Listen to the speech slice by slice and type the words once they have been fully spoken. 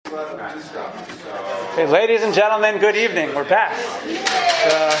Okay, ladies and gentlemen, good evening. We're back.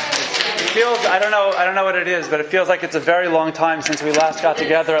 It feels, I don't know what it is, but it feels like it's a very long time since we last got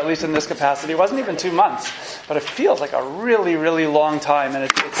together, at least in this capacity. It wasn't even 2 months, but it feels like a really, really long time, and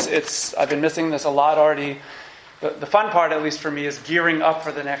it's I've been missing this a lot already. The fun part, at least for me, is gearing up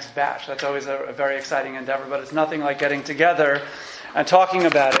for the next batch. That's always a very exciting endeavor, but it's nothing like getting together and talking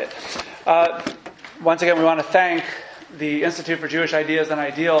about it. Once again, we want to thank the Institute for Jewish Ideas and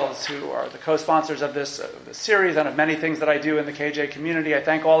Ideals, who are the co-sponsors of this series and of many things that I do in the KJ community. I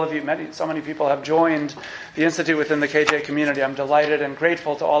thank all of you. So many people have joined the Institute within the KJ community. I'm delighted and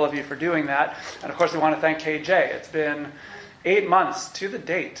grateful to all of you for doing that. And of course, we want to thank KJ. It's been 8 months to the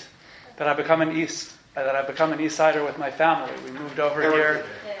date that I've become an East Sider with my family. We moved over here.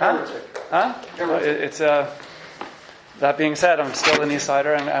 That being said, I'm still an East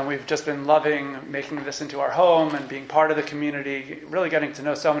Sider, and we've just been loving making this into our home and being part of the community, really getting to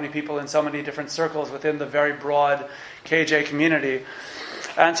know so many people in so many different circles within the very broad KJ community.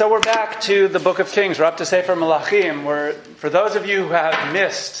 And so we're back to the Book of Kings. We're up to Sefer Melachim, where, for those of you who have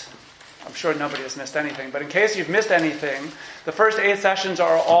missed, I'm sure nobody has missed anything, but in case you've missed anything, the first 8 sessions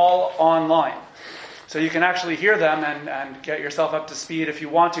are all online. So you can actually hear them and get yourself up to speed if you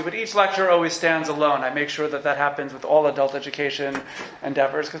want to. But each lecture always stands alone. I make sure that happens with all adult education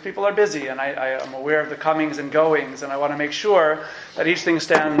endeavors because people are busy, and I am aware of the comings and goings, and I want to make sure that each thing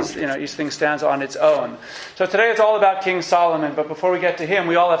stands on its own. So today it's all about King Solomon. But before we get to him,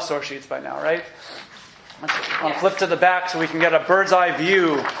 we all have source sheets by now, right? I'll flip to the back so we can get a bird's eye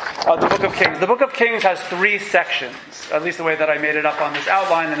view of the Book of Kings. The Book of Kings has 3 sections, at least the way that I made it up on this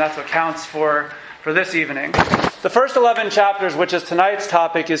outline, and that's what counts for this evening. The first 11 chapters, which is tonight's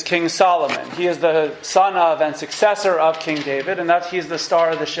topic, is King Solomon. He is the son of and successor of King David, and he's the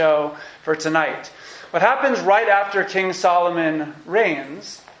star of the show for tonight. What happens right after King Solomon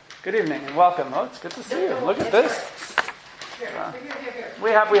reigns? Good evening and welcome. Oh, it's good to see you. Look at this.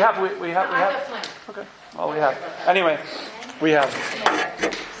 We have. Okay. Well, we have. Anyway, we have.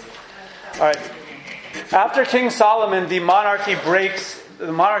 All right. After King Solomon, the monarchy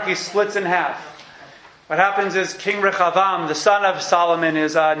splits in half. What happens is King Rechavam, the son of Solomon,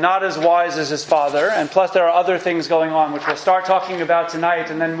 is not as wise as his father, and plus there are other things going on, which we'll start talking about tonight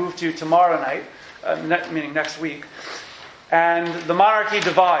and then move to tomorrow night, meaning next week. And the monarchy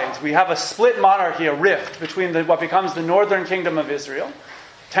divides. We have a split monarchy, a rift, between what becomes the northern kingdom of Israel.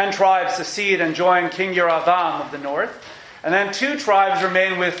 10 tribes secede and join King Yeravam of the north. And then 2 tribes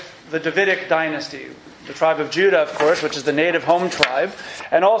remain with the Davidic dynasty. The tribe of Judah, of course, which is the native home tribe,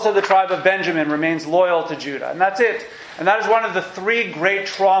 and also the tribe of Benjamin remains loyal to Judah. And that's it. And that is one of the 3 great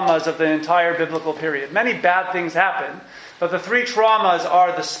traumas of the entire biblical period. Many bad things happen, but the 3 traumas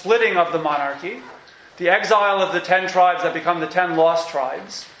are the splitting of the monarchy, the exile of the 10 tribes that become the 10 lost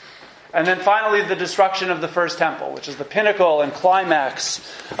tribes, and then finally the destruction of the first temple, which is the pinnacle and climax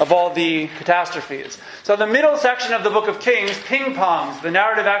of all the catastrophes. So the middle section of the Book of Kings ping-pongs. The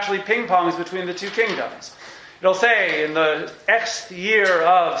narrative actually ping-pongs between the 2 kingdoms. It'll say, in the X year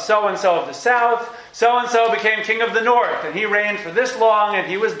of so-and-so of the south, so-and-so became king of the north, and he reigned for this long, and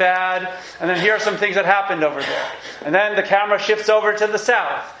he was bad, and then here are some things that happened over there. And then the camera shifts over to the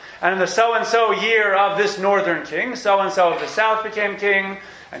south, and in the so-and-so year of this northern king, so-and-so of the south became king,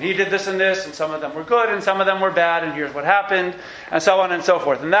 and he did this, and some of them were good, and some of them were bad, and here's what happened, and so on and so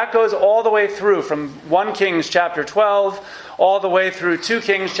forth. And that goes all the way through from 1 Kings chapter 12, all the way through 2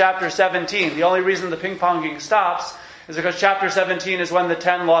 Kings chapter 17. The only reason the ping-ponging stops is because chapter 17 is when the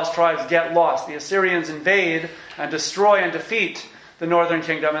 10 lost tribes get lost. The Assyrians invade and destroy and defeat the northern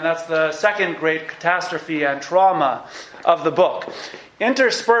kingdom, and that's the second great catastrophe and trauma of the book.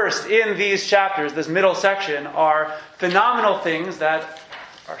 Interspersed in these chapters, this middle section, are phenomenal things that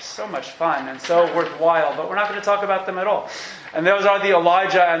are so much fun and so worthwhile, but we're not going to talk about them at all. And those are the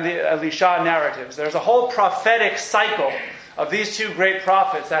Elijah and the Elisha narratives. There's a whole prophetic cycle of these 2 great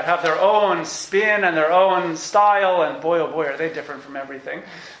prophets that have their own spin and their own style, and boy, oh boy, are they different from everything.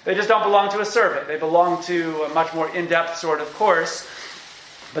 They just don't belong to a survey. They belong to a much more in-depth sort of course,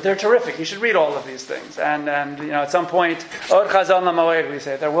 but they're terrific. You should read all of these things. And at some point, Od Chazon LaMoed, we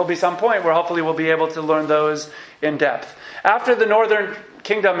say, there will be some point where hopefully we'll be able to learn those in depth. After the northern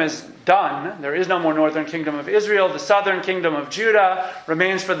kingdom is done, there is no more northern kingdom of Israel. The southern kingdom of Judah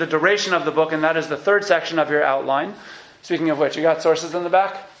remains for the duration of the book, and that is the 3rd section of your outline. Speaking of which, you got sources in the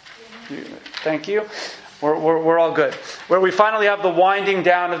back? Thank you. We're all good. Where we finally have the winding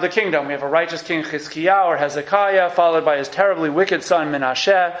down of the kingdom. We have a righteous king, Chizkiah or Hezekiah, followed by his terribly wicked son,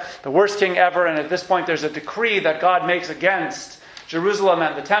 Menashe, the worst king ever. And at this point, there's a decree that God makes against Jerusalem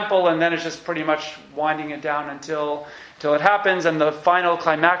and the temple, and then it's just pretty much winding it down until till it happens, and the final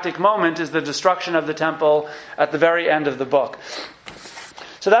climactic moment is the destruction of the temple at the very end of the book.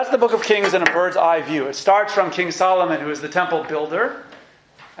 So that's the book of Kings in a bird's eye view. It starts from King Solomon, who is the temple builder,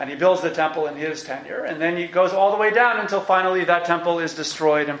 and he builds the temple in his tenure, and then he goes all the way down until finally that temple is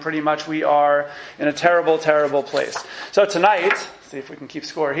destroyed, and pretty much we are in a terrible, terrible place. So tonight, see if we can keep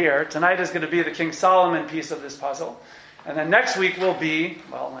score here, tonight is going to be the King Solomon piece of this puzzle. And then next week will be,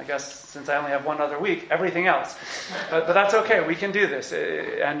 well, I guess since I only have one other week, everything else. But that's okay. We can do this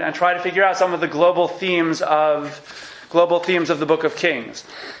and try to figure out some of the global themes of the book of Kings.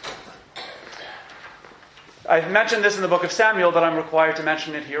 I've mentioned this in the book of Samuel, but I'm required to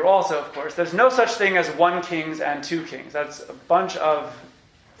mention it here also, of course. There's no such thing as one kings and two kings. That's a bunch of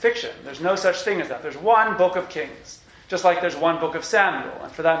fiction. There's no such thing as that. There's one book of Kings. Just like there's one book of Samuel,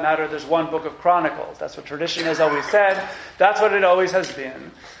 and for that matter, there's one book of Chronicles. That's what tradition has always said. That's what it always has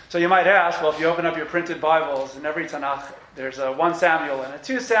been. So you might ask, well, if you open up your printed Bibles, in every Tanakh, there's a 1 Samuel and a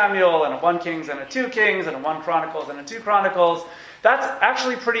 2 Samuel, and a 1 Kings and a 2 Kings, and a 1 Chronicles and a 2 Chronicles. That's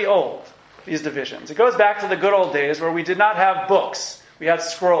actually pretty old, these divisions. It goes back to the good old days where we did not have books. We had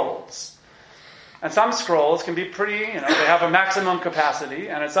scrolls. And some scrolls can be pretty, they have a maximum capacity,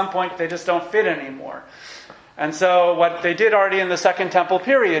 and at some point they just don't fit anymore. And so what they did already in the Second Temple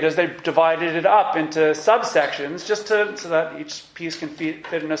period is they divided it up into subsections so that each piece can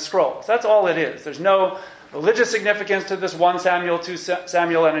fit in a scroll. So that's all it is. There's no religious significance to this 1 Samuel, 2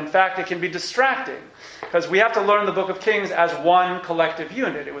 Samuel, and in fact it can be distracting because we have to learn the book of Kings as one collective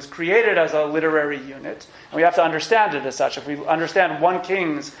unit. It was created as a literary unit, and we have to understand it as such. If we understand 1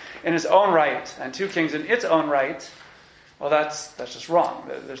 Kings in its own right and 2 Kings in its own right, well, that's just wrong.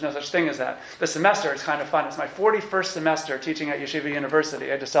 There's no such thing as that. This semester is kind of fun. It's my 41st semester teaching at Yeshiva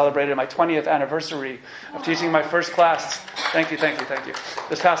University. I just celebrated my 20th anniversary of teaching my first class. Thank you.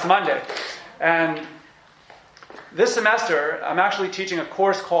 This past Monday. And this semester, I'm actually teaching a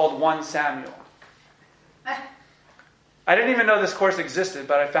course called 1 Samuel. I didn't even know this course existed,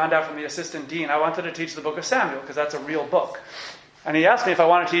 but I found out from the assistant dean I wanted to teach the book of Samuel because that's a real book. And he asked me if I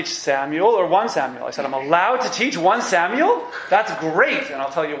want to teach Samuel or 1 Samuel. I said, I'm allowed to teach 1 Samuel? That's great. And I'll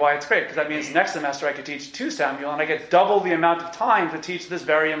tell you why it's great. Because that means next semester I could teach 2 Samuel and I get double the amount of time to teach this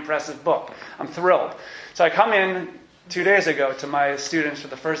very impressive book. I'm thrilled. So I come in 2 days ago to my students for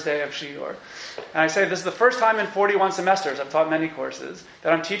the first day of Shiur. And I say, this is the first time in 41 semesters, I've taught many courses,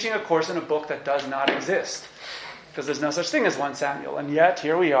 that I'm teaching a course in a book that does not exist. Because there's no such thing as 1 Samuel. And yet,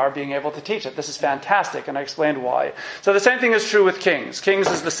 here we are being able to teach it. This is fantastic, and I explained why. So the same thing is true with Kings. Kings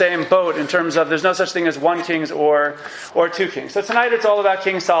is the same boat in terms of there's no such thing as 1 Kings or 2 Kings. So tonight it's all about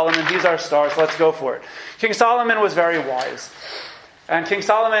King Solomon. He's our star, so let's go for it. King Solomon was very wise. And King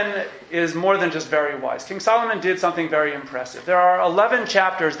Solomon is more than just very wise. King Solomon did something very impressive. There are 11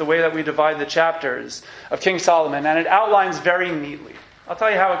 chapters, the way that we divide the chapters of King Solomon, and it outlines very neatly. I'll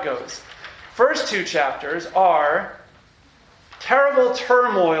tell you how it goes. First 2 chapters are terrible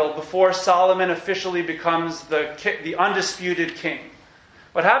turmoil before Solomon officially becomes the undisputed king.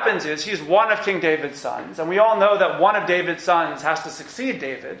 What happens is he's one of King David's sons, and we all know that one of David's sons has to succeed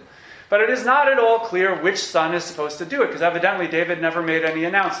David, but it is not at all clear which son is supposed to do it, because evidently David never made any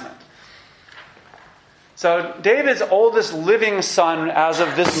announcement. So David's oldest living son as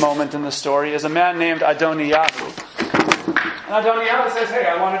of this moment in the story is a man named Adoniyahu. And Adoniyahu says, hey,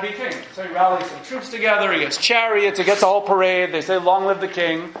 I want to be king. So he rallies some troops together, he gets chariots, he gets a whole parade, they say, long live the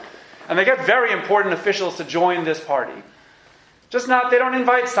king. And they get very important officials to join this party. They don't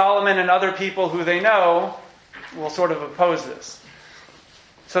invite Solomon and other people who they know will sort of oppose this.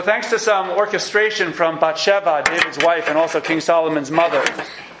 So thanks to some orchestration from Bathsheba, David's wife, and also King Solomon's mother,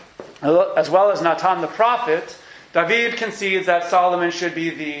 as well as Nathan the prophet, David concedes that Solomon should be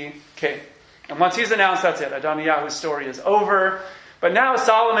the king. And once he's announced, that's it. Adoniyahu's story is over. But now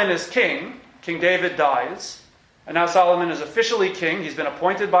Solomon is king. King David dies. And now Solomon is officially king. He's been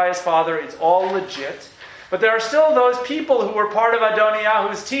appointed by his father. It's all legit. But there are still those people who were part of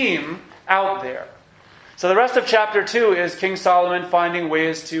Adoniyahu's team out there. So the rest of chapter 2 is King Solomon finding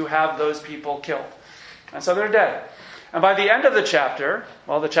ways to have those people killed. And so they're dead. And by the end of the chapter,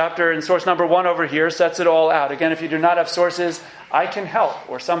 well, the chapter in source number 1 over here sets it all out. Again, if you do not have sources, I can help,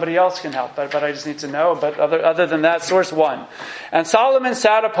 or somebody else can help, but I just need to know. But other than that, source 1. And Solomon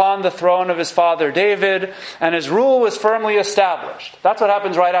sat upon the throne of his father David, and his rule was firmly established. That's what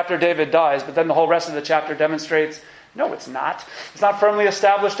happens right after David dies, but then the whole rest of the chapter demonstrates, no, it's not. It's not firmly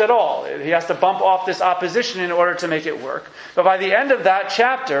established at all. He has to bump off this opposition in order to make it work. But by the end of that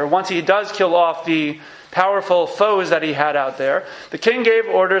chapter, once he does kill off the powerful foes that he had out there, the king gave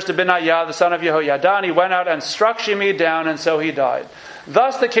orders to Benaiah, the son of Jehoiada, and he went out and struck Shimei down, and so he died.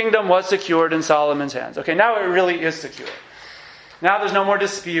 Thus the kingdom was secured in Solomon's hands. Okay, now it really is secure. Now there's no more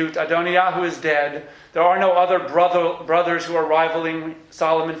dispute. Adoniyahu is dead. There are no other brothers who are rivaling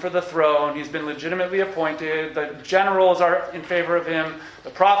Solomon for the throne. He's been legitimately appointed. The generals are in favor of him. The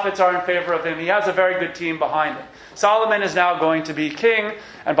prophets are in favor of him. He has a very good team behind him. Solomon is now going to be king.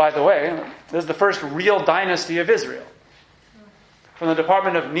 And by the way, this is the first real dynasty of Israel. From the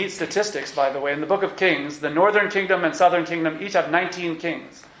Department of Neat Statistics, by the way, in the Book of Kings, the northern kingdom and southern kingdom each have 19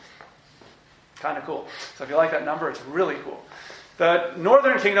 kings. Kind of cool. So if you like that number, it's really cool. The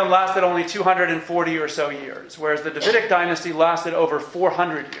northern kingdom lasted only 240 or so years, whereas the Davidic dynasty lasted over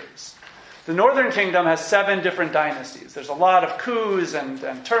 400 years. The northern kingdom has 7 different dynasties. There's a lot of coups and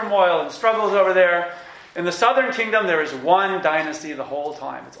turmoil and struggles over there. In the southern kingdom, there is one dynasty the whole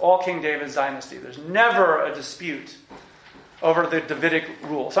time. It's all King David's dynasty. There's never a dispute over the Davidic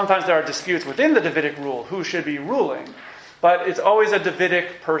rule. Sometimes there are disputes within the Davidic rule, who should be ruling. But it's always a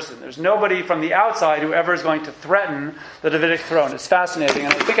Davidic person. There's nobody from the outside who ever is going to threaten the Davidic throne. It's fascinating.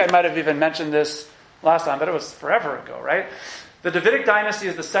 And I think I might have even mentioned this last time, but it was forever ago, right? The Davidic dynasty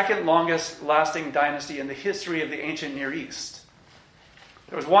is the second longest lasting dynasty in the history of the ancient Near East.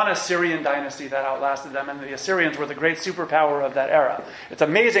 There was one Assyrian dynasty that outlasted them, and the Assyrians were the great superpower of that era. It's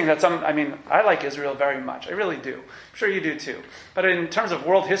amazing that I like Israel very much. I really do. I'm sure you do too. But in terms of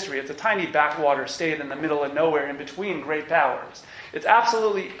world history, it's a tiny backwater state in the middle of nowhere in between great powers. It's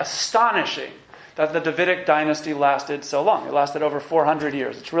absolutely astonishing that the Davidic dynasty lasted so long. It lasted over 400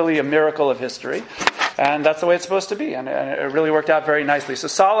 years. It's really a miracle of history. And that's the way it's supposed to be. And it really worked out very nicely. So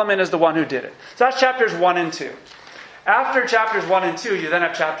Solomon is the one who did it. So that's chapters 1 and 2. After chapters 1 and 2, you then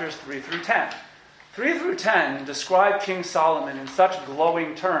have chapters 3 through 10. 3 through 10 describe King Solomon in such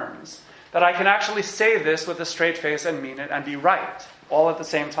glowing terms that I can actually say this with a straight face and mean it and be right, all at the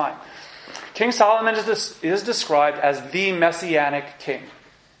same time. King Solomon is described as the Messianic king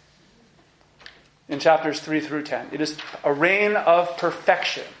in chapters 3 through 10. It is a reign of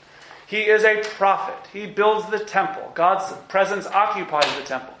perfection. He is a prophet. He builds the temple. God's presence occupies the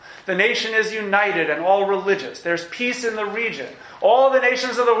temple. The nation is united and all religious. There's peace in the region. All the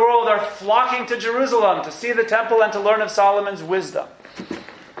nations of the world are flocking to Jerusalem to see the temple and to learn of Solomon's wisdom.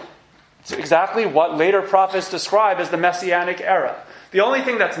 It's exactly what later prophets describe as the Messianic era. The only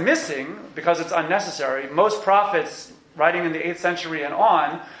thing that's missing, because it's unnecessary, most prophets writing in the 8th century and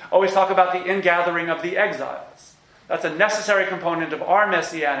on always talk about the ingathering of the exiles. That's a necessary component of our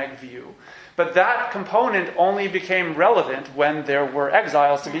Messianic view. But that component only became relevant when there were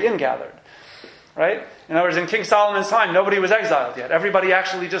exiles to be ingathered. Right? In other words, in King Solomon's time, nobody was exiled yet. Everybody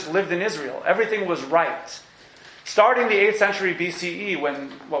actually just lived in Israel. Everything was right. Starting the 8th century BCE, when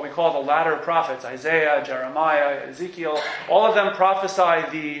what we call the latter prophets, Isaiah, Jeremiah, Ezekiel, all of them prophesy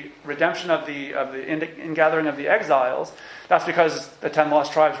the redemption of the ingathering of the exiles. That's because the 10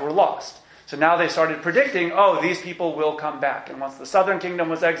 lost tribes were lost. So now they started predicting, these people will come back. And once the southern kingdom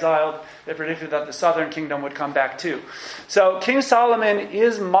was exiled, they predicted that the southern kingdom would come back too. So King Solomon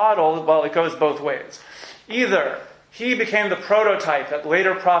is modeled, it goes both ways. Either he became the prototype that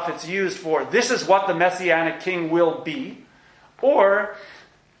later prophets used for, this is what the Messianic king will be, or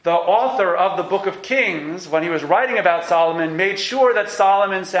the author of the Book of Kings, when he was writing about Solomon, made sure that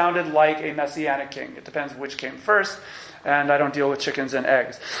Solomon sounded like a Messianic king. It depends which came first, and I don't deal with chickens and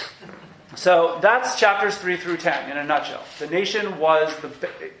eggs. So that's chapters 3 through 10 in a nutshell. The nation was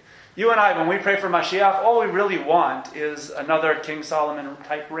you and I, when we pray for Mashiach, all we really want is another King Solomon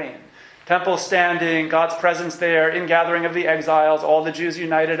type reign. Temple standing, God's presence there, ingathering of the exiles, all the Jews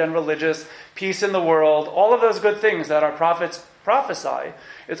united and religious, peace in the world, all of those good things that our prophets prophesy.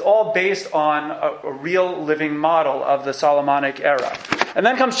 It's all based on a real living model of the Solomonic era. And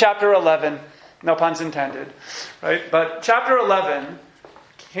then comes chapter 11, no puns intended, right? But chapter 11,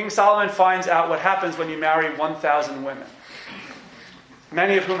 King Solomon finds out what happens when you marry 1,000 women,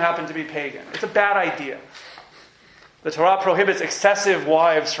 many of whom happen to be pagan. It's a bad idea. The Torah prohibits excessive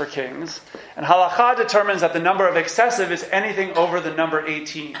wives for kings, and halakha determines that the number of excessive is anything over the number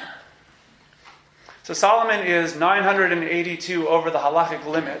 18. So Solomon is 982 over the halachic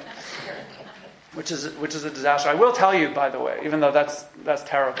limit, which is a disaster. I will tell you, by the way, even though that's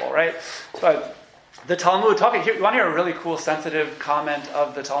terrible, right? But the Talmud, you want to hear a really cool, sensitive comment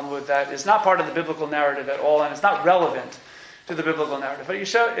of the Talmud that is not part of the biblical narrative at all, and it's not relevant to the biblical narrative, but it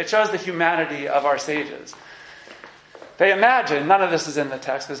shows the humanity of our sages. They imagine, none of this is in the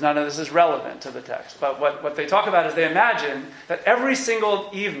text, because none of this is relevant to the text, but what they talk about is they imagine that every single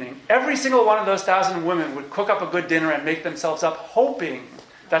evening, every single one of those 1,000 women would cook up a good dinner and make themselves up, hoping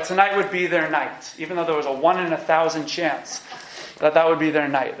that tonight would be their night, even though there was a 1 in 1,000 chance that would be their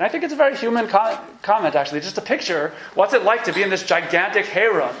night. And I think it's a very human comment, actually, just to picture what's it like to be in this gigantic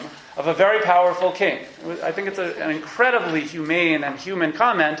harem of a very powerful king. I think it's an incredibly humane and human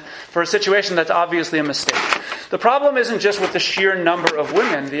comment for a situation that's obviously a mistake. The problem isn't just with the sheer number of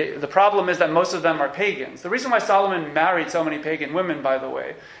women. The problem is that most of them are pagans. The reason why Solomon married so many pagan women, by the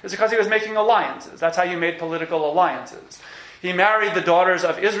way, is because he was making alliances. That's how you made political alliances. He married the daughters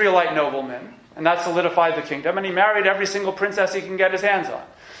of Israelite noblemen, and that solidified the kingdom, and he married every single princess he can get his hands on.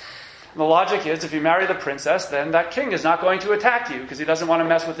 And the logic is, if you marry the princess, then that king is not going to attack you because he doesn't want to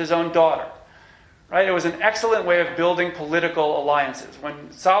mess with his own daughter. Right? It was an excellent way of building political alliances.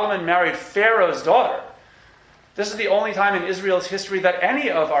 When Solomon married Pharaoh's daughter, this is the only time in Israel's history that any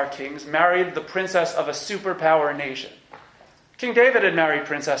of our kings married the princess of a superpower nation. King David had married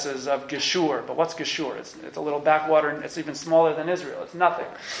princesses of Geshur, but what's Geshur? It's a little backwater, and it's even smaller than Israel. It's nothing.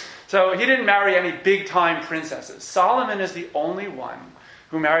 So he didn't marry any big-time princesses. Solomon is the only one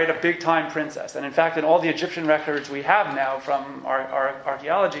who married a big-time princess. And in fact, in all the Egyptian records we have now from our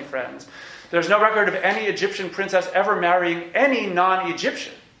archaeology friends, there's no record of any Egyptian princess ever marrying any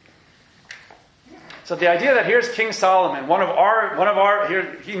non-Egyptian. So the idea that here's King Solomon,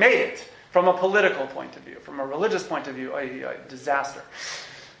 he made it from a political point of view, from a religious point of view, a disaster.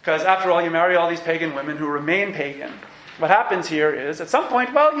 Because after all, you marry all these pagan women who remain pagan. What happens here is, at some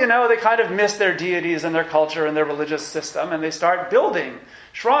point, they kind of miss their deities and their culture and their religious system, and they start building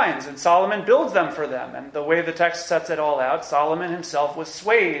shrines, and Solomon builds them for them. And the way the text sets it all out, Solomon himself was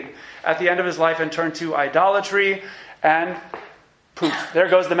swayed at the end of his life and turned to idolatry, and poof, there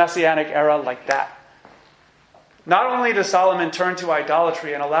goes the Messianic era like that. Not only does Solomon turn to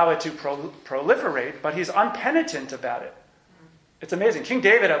idolatry and allow it to proliferate, but he's unpenitent about it. It's amazing. King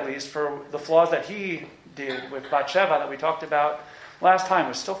David, at least, for the flaws that he did with Bathsheba that we talked about last time,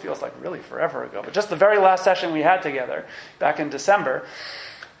 which still feels like really forever ago, but just the very last session we had together back in December.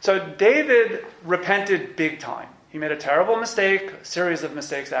 So David repented big time. He made a terrible mistake, a series of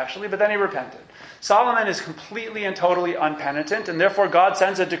mistakes actually, but then he repented. Solomon is completely and totally unpenitent, and therefore God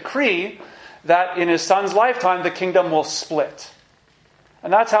sends a decree that in his son's lifetime the kingdom will split.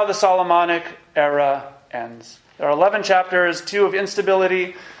 And that's how the Solomonic era ends. There are 11 chapters, 2 of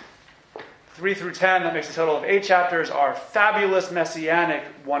instability, 3 through 10, that makes a total of 8 chapters, are fabulous messianic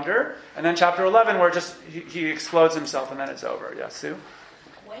wonder. And then chapter 11, where just he explodes himself and then it's over. Yes, Sue?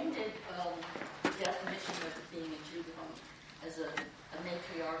 When did the definition of being a Jew come as a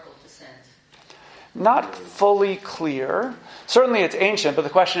matriarchal descent? Not fully clear. Certainly it's ancient, but the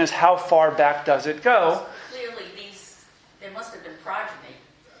question is how far back does it go? Clearly there must have been progeny.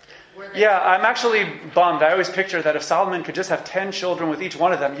 Yeah, I'm actually bummed. I always picture that if Solomon could just have 10 children with each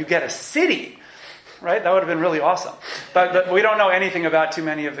one of them, you get a city, right? That would have been really awesome. But we don't know anything about too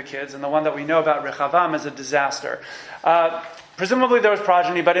many of the kids, and the one that we know about, Rechavam, is a disaster. Presumably there was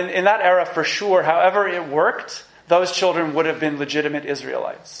progeny, but in that era, for sure, however it worked, those children would have been legitimate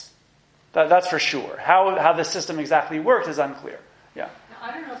Israelites. That's for sure. How the system exactly worked is unclear. Yeah. Now,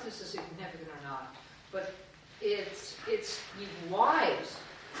 I don't know if this is significant or not, but it's the wives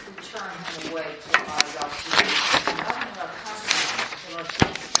who turn him away to idolatry. Nothing about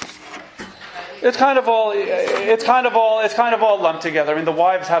It's kind of all lumped together. I mean, the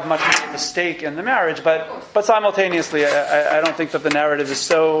wives have much more of a stake in the marriage, but simultaneously, I don't think that the narrative is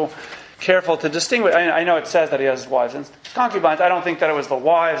so careful to distinguish. I know it says that he has wives and concubines. I don't think that it was the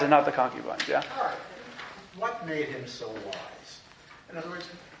wives and not the concubines. Yeah. All right. What made him so wise? In other words,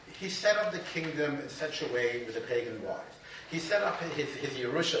 he set up the kingdom in such a way with the pagan wives. He set up his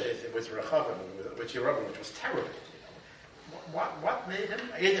Yerusha with Rechavam, with Yeroboam, which was terrible. What made him?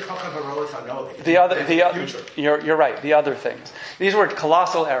 You're right. The other things. These were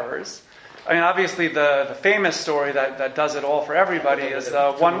colossal errors. I mean, obviously, the famous story that does it all for everybody is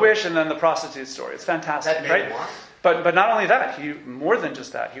One Wish, and then the prostitute story. It's fantastic, that right? But not only that, more than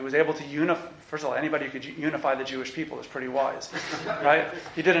just that, he was able to unify. First of all, anybody who could unify the Jewish people is pretty wise, right?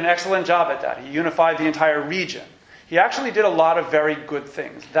 He did an excellent job at that. He unified the entire region. He actually did a lot of very good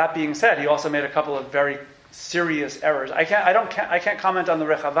things. That being said, he also made a couple of very serious errors. I can't comment on the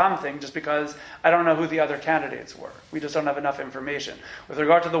Rechavam thing just because I don't know who the other candidates were. We just don't have enough information. With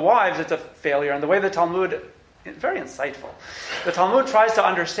regard to the wives, it's a failure. And the way the Talmud, very insightful, the Talmud tries to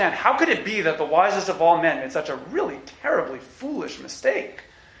understand how could it be that the wisest of all men made such a really terribly foolish mistake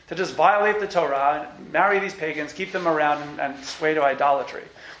to just violate the Torah, marry these pagans, keep them around, and sway to idolatry.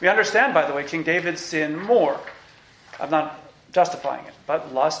 We understand, by the way, King David's sin more. I'm not justifying it,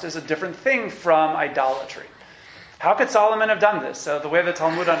 but lust is a different thing from idolatry. How could Solomon have done this? So the way the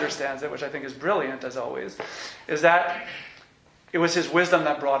Talmud understands it, which I think is brilliant as always, is that it was his wisdom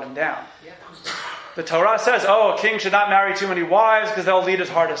that brought him down. The Torah says, a king should not marry too many wives because they'll lead his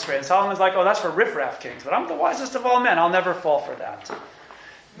heart astray. And Solomon's like, that's for riffraff kings. But I'm the wisest of all men. I'll never fall for that.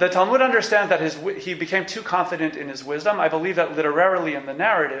 The Talmud understands that he became too confident in his wisdom. I believe that literarily in the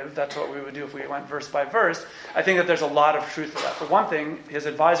narrative, that's what we would do if we went verse by verse. I think that there's a lot of truth to that. For one thing, his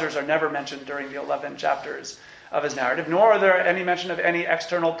advisors are never mentioned during the 11 chapters of his narrative, nor are there any mention of any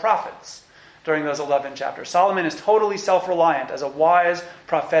external prophets during those 11 chapters. Solomon is totally self-reliant as a wise,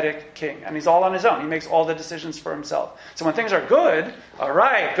 prophetic king. And he's all on his own. He makes all the decisions for himself. So when things are good, all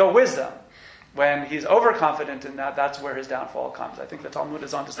right, go wisdom. When he's overconfident in that, that's where his downfall comes. I think the Talmud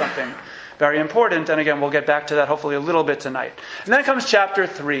is onto something very important. And again, we'll get back to that hopefully a little bit tonight. And then comes chapter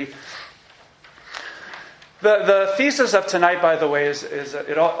 3. The thesis of tonight, by the way, is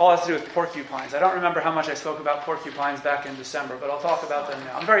it all has to do with porcupines. I don't remember how much I spoke about porcupines back in December, but I'll talk about them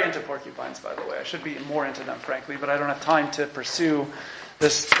now. I'm very into porcupines, by the way. I should be more into them, frankly, but I don't have time to pursue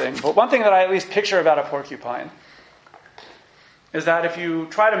this thing. But one thing that I at least picture about a porcupine is that if you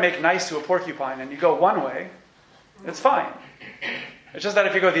try to make nice to a porcupine and you go one way, it's fine. It's just that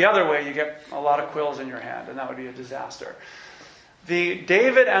if you go the other way, you get a lot of quills in your hand, and that would be a disaster. The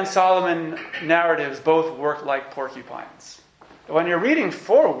David and Solomon narratives both work like porcupines. When you're reading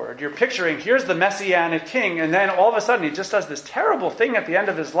forward, you're picturing, here's the Messianic king, and then all of a sudden he just does this terrible thing at the end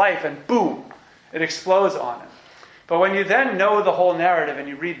of his life, and boom, it explodes on him. But when you then know the whole narrative and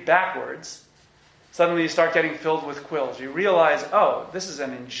you read backwards, suddenly you start getting filled with quills. You realize, this is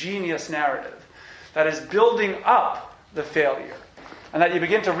an ingenious narrative that is building up the failure. And that you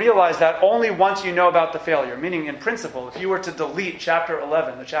begin to realize that only once you know about the failure. Meaning, in principle, if you were to delete chapter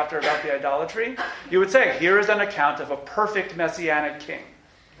 11, the chapter about the idolatry, you would say, here is an account of a perfect Messianic king.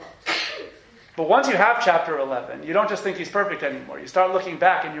 But once you have chapter 11, you don't just think he's perfect anymore. You start looking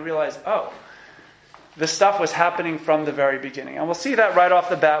back and you realize, this stuff was happening from the very beginning. And we'll see that right off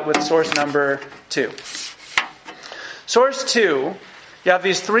the bat with source number 2. Source 2, you have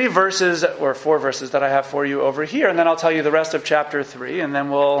these 3 verses, or 4 verses that I have for you over here, and then I'll tell you the rest of chapter 3, and then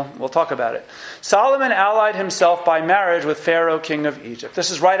we'll talk about it. Solomon allied himself by marriage with Pharaoh, king of Egypt.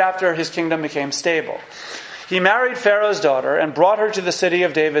 This is right after his kingdom became stable. He married Pharaoh's daughter and brought her to the city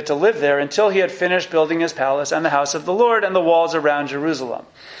of David to live there until he had finished building his palace and the house of the Lord and the walls around Jerusalem.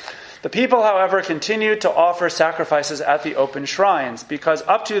 The people, however, continued to offer sacrifices at the open shrines, because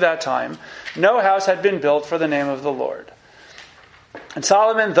up to that time, no house had been built for the name of the Lord. And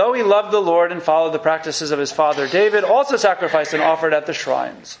Solomon, though he loved the Lord and followed the practices of his father David, also sacrificed and offered at the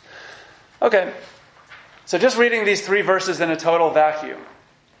shrines. Okay, so just reading these 3 verses in a total vacuum,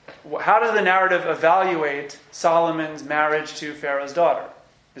 how does the narrative evaluate Solomon's marriage to Pharaoh's daughter?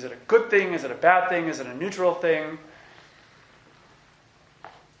 Is it a good thing? Is it a bad thing? Is it a neutral thing?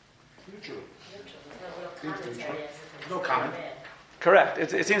 No comment. Correct.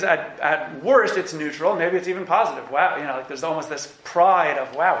 It seems at worst it's neutral. Maybe it's even positive. Wow, there's almost this pride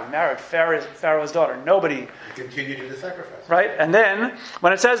of, wow, we married Pharaoh's daughter. Nobody... Continue to do the sacrifice. Right? And then,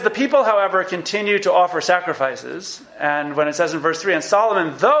 when it says, the people, however, continue to offer sacrifices, and when it says in verse 3, and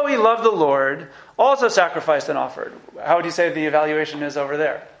Solomon, though he loved the Lord, also sacrificed and offered. How would you say the evaluation is over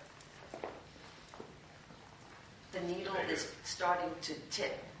there? The needle is starting to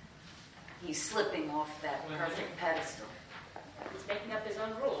tip. He's slipping off that perfect pedestal. He's making up his own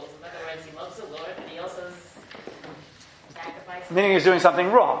rules. In other words, he loves the Lord, but he also sacrifices. Meaning he's doing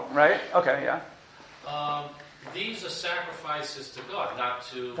something wrong, right? Okay, yeah. These are sacrifices to God, not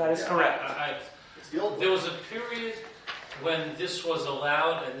to... That is correct. There was a period when this was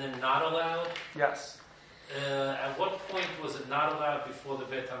allowed and then not allowed. Yes. At what point was it not allowed before the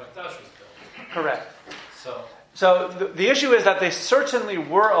Beit HaMikdash was built? Correct. So the issue is that they certainly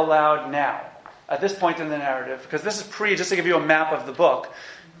were allowed now, at this point in the narrative, because this is just to give you a map of the book.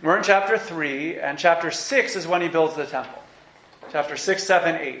 We're in chapter 3, and chapter 6 is when he builds the temple. Chapter 6,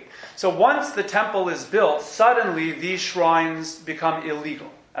 7, 8. So once the temple is built, suddenly these shrines become illegal.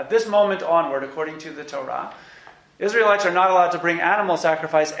 At this moment onward, according to the Torah, Israelites are not allowed to bring animal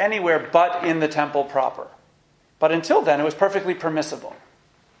sacrifice anywhere but in the temple proper. But until then, it was perfectly permissible.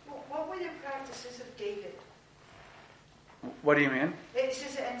 What were the practices of David? What do you mean? It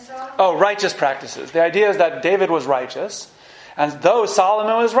says and Solomon. Oh, righteous practices. The idea is that David was righteous, and though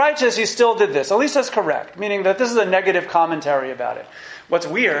Solomon was righteous, he still did this. At least that's correct, meaning that this is a negative commentary about it. What's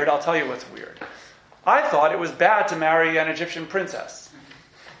weird, I'll tell you what's weird. I thought it was bad to marry an Egyptian princess.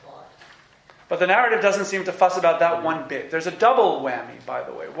 But the narrative doesn't seem to fuss about that one bit. There's a double whammy, by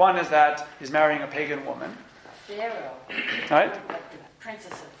the way. One is that he's marrying a pagan woman. Pharaoh. Right? Like the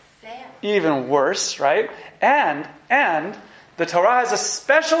princess of Pharaoh. Even worse, right? And the Torah has a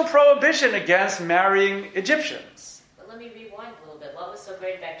special prohibition against marrying Egyptians. But let me rewind a little bit. What was so so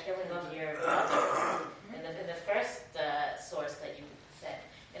great about killing off your brother in the first source that you said.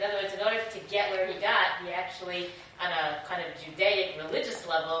 In other words, in order to get where he got, he actually, on a kind of Judaic religious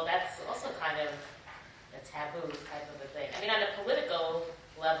level, that's also kind of a taboo type of a thing. I mean, on a political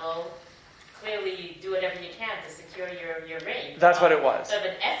level, clearly you do whatever you can to secure your reign. That's what it was. Sort of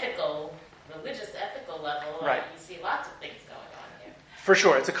an ethical, religious ethical level, Right. you see lots of things going on here. For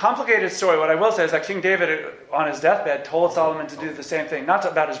sure. It's a complicated story. What I will say is that King David, on his deathbed, told Solomon to do the same thing. Not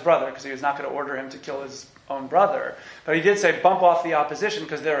about his brother, because he was not going to order him to kill his own brother. But he did say, bump off the opposition,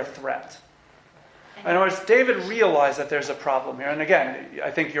 because they're a threat. In other words, David realized that there's a problem here. And again,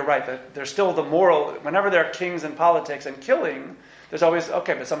 I think you're right, that there's still the moral, whenever there are kings in politics and killing, there's always,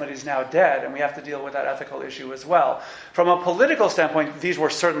 okay, but somebody's now dead, and we have to deal with that ethical issue as well. From a political standpoint, these were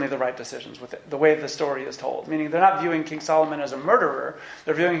certainly the right decisions with the way the story is told. Meaning they're not viewing King Solomon as a murderer,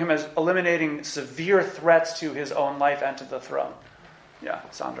 they're viewing him as eliminating severe threats to his own life and to the throne. Yeah,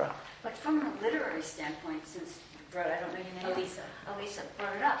 Sandra? But from a literary standpoint, since you brought, I don't know your name. Elisa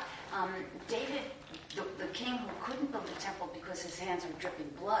brought it up. David, the king who couldn't build a temple because his hands were dripping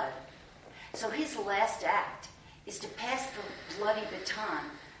blood, so his last act is to pass the bloody baton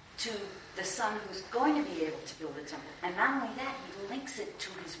to the son who's going to be able to build a temple. And not only that, he links it to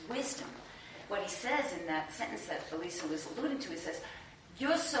his wisdom. What he says in that sentence that Elisa was alluding to, he says,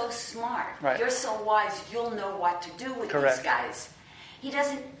 you're so smart, Right. You're so wise, you'll know what to do with Correct. these guys. He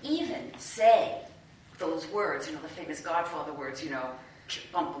doesn't even say those words, the famous Godfather words,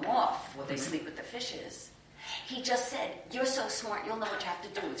 bump them off while they sleep with the fishes. He just said, you're so smart, you'll know what you have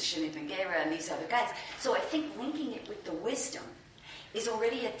to do with Shimei Ben Gera and these other guys. So I think linking it with the wisdom is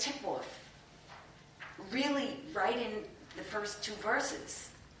already a tip-off, really right in the first two verses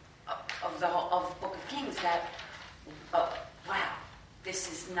of the Book of Kings, that, wow,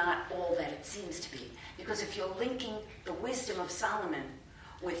 this is not all that it seems to be. Because if you're linking the wisdom of Solomon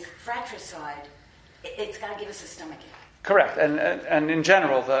with fratricide, it's got to give us a stomachache. Correct. And in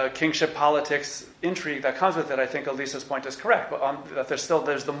general, the kingship politics intrigue that comes with it, I think Elisa's point is correct. But that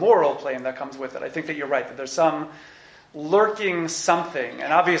there's the moral claim that comes with it. I think that you're right, that there's some lurking something,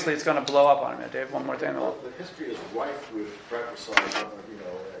 and obviously it's going to blow up on him. Dave, one more thing. Well, the history is rife with fratricide,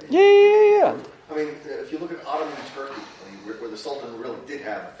 Yeah. I mean, if you look at Ottoman Turkey, where the Sultan really did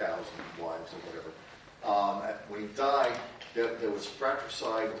have 1,000 wives or whatever, when he died, there was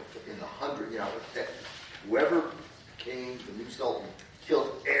fratricide in the 100. Whoever became the new Sultan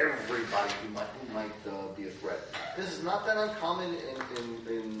killed everybody who might be a threat. This is not that uncommon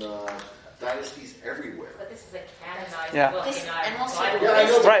in dynasties everywhere. But this is a canonized Yeah. book This- in our and also Bible. the Yeah, I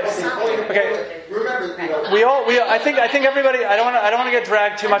know. wisdom Right. of Solomon. Okay. Remember, I think everybody. I don't want to get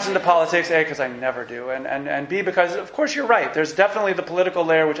dragged too much into politics. A, because I never do, and B, because of course you're right. There's definitely the political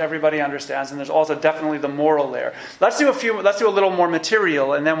layer which everybody understands, and there's also definitely the moral layer. Let's do a little more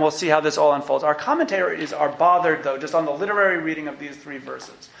material, and then we'll see how this all unfolds. Our commentaries are bothered though, just on the literary reading of these three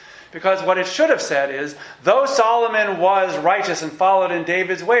verses. Because what it should have said is, though Solomon was righteous and followed in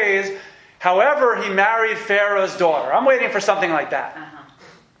David's ways, however, he married Pharaoh's daughter. I'm waiting for something like that.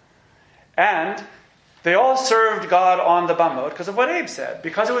 And they all served God on the Bamot because of what Abe said,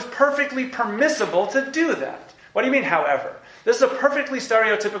 because it was perfectly permissible to do that. What do you mean, however? This is a perfectly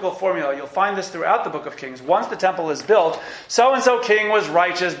stereotypical formula. You'll find this throughout the Book of Kings. Once the temple is built, so-and-so king was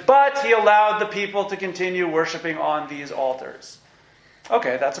righteous, but he allowed the people to continue worshiping on these altars.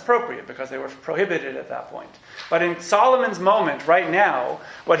 Okay, that's appropriate because they were prohibited at that point. But in Solomon's moment, right now,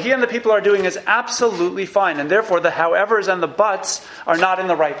 what he and the people are doing is absolutely fine. And therefore, the howevers and the buts are not in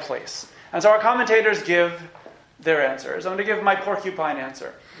the right place. And so our commentators give their answers. I'm going to give my porcupine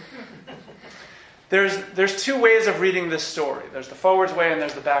answer. There's two ways of reading this story. There's the forwards way and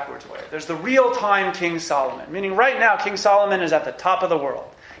there's the backwards way. There's the real-time King Solomon, meaning right now King Solomon is at the top of the world.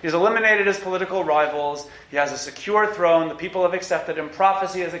 He's eliminated his political rivals. He has a secure throne. The people have accepted him.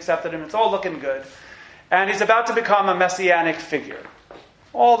 Prophecy has accepted him. It's all looking good. And he's about to become a messianic figure.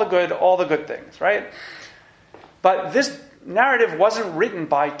 All the good things, right? But this narrative wasn't written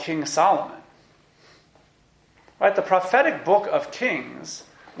by King Solomon. Right? The prophetic book of Kings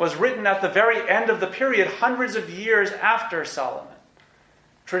was written at the very end of the period, hundreds of years after Solomon.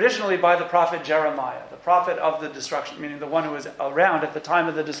 Traditionally by the prophet Jeremiah, the prophet of the destruction, meaning the one who was around at the time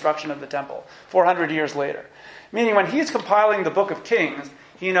of the destruction of the temple, 400 years later. Meaning when he's compiling the book of Kings,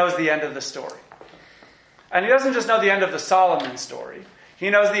 he knows the end of the story. And he doesn't just know the end of the Solomon story. He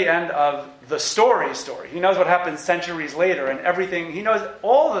knows the end of the story. He knows what happens centuries later and everything. He knows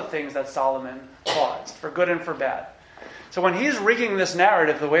all the things that Solomon caused, for good and for bad. So when he's rigging this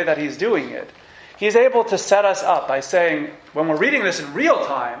narrative the way that he's doing it, he's able to set us up by saying, when we're reading this in real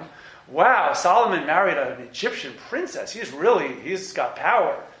time, wow, Solomon married an Egyptian princess. He's got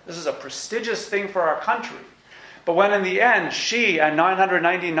power. This is a prestigious thing for our country. But when in the end, she and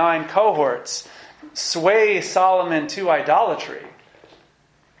 999 cohorts sway Solomon to idolatry,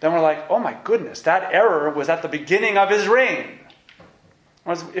 then we're like, oh my goodness, that error was at the beginning of his reign.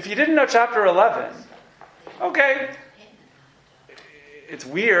 If you didn't know chapter 11, okay, it's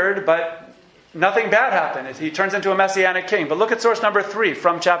weird, but nothing bad happened. He turns into a messianic king. But look at source number 3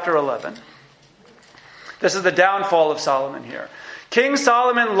 from chapter 11. This is the downfall of Solomon here. King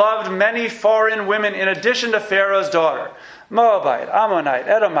Solomon loved many foreign women in addition to Pharaoh's daughter, Moabite, Ammonite,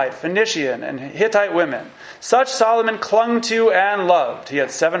 Edomite, Phoenician, and Hittite women. Such Solomon clung to and loved. He had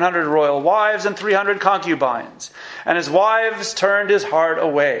 700 royal wives and 300 concubines, and his wives turned his heart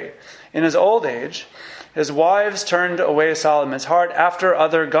away. In his old age, his wives turned away Solomon's heart after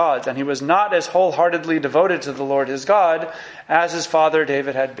other gods, and he was not as wholeheartedly devoted to the Lord his God as his father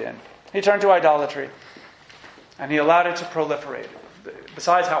David had been. He turned to idolatry, and he allowed it to proliferate.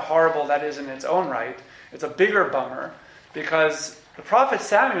 Besides how horrible that is in its own right, it's a bigger bummer because the prophet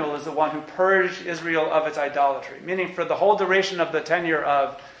Samuel is the one who purged Israel of its idolatry. Meaning for the whole duration of the tenure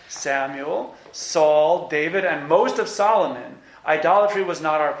of Samuel, Saul, David, and most of Solomon, idolatry was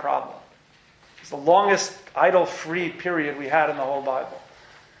not our problem. It's the longest idol-free period we had in the whole Bible.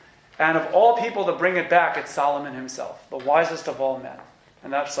 And of all people to bring it back, it's Solomon himself, the wisest of all men.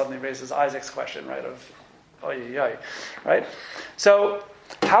 And that suddenly raises Isaac's question, right, of right? So,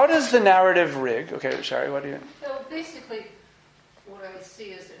 how does the narrative rig? Okay, Sherry, what do you? So basically, what I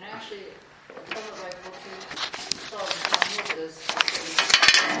see is, and actually, some of my books is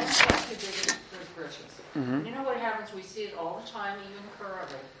good Christians. Mm-hmm. You know what happens? We see it all the time, even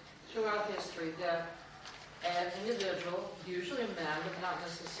currently, throughout history, that an individual, usually a man, but not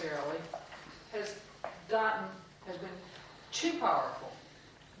necessarily, has been too powerful,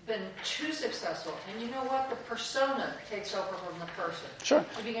 been too successful, and you know what? The persona takes over from the person. Sure.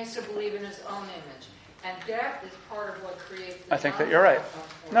 He begins to believe in his own image, and that is part of what creates. I think that you're right.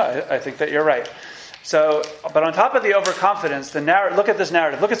 No, I think that you're right. So, but on top of the overconfidence, look at this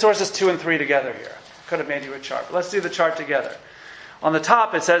narrative. Look at sources 2 and 3 together here. Could have made you a chart. But let's do the chart together. On the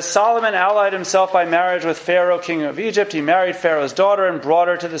top, it says, Solomon allied himself by marriage with Pharaoh, king of Egypt. He married Pharaoh's daughter and brought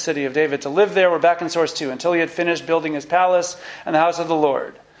her to the city of David to live there. We're back in source 2. Until he had finished building his palace and the house of the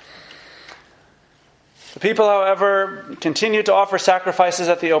Lord. The people, however, continued to offer sacrifices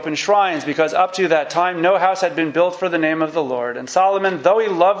at the open shrines because up to that time no house had been built for the name of the Lord. And Solomon, though he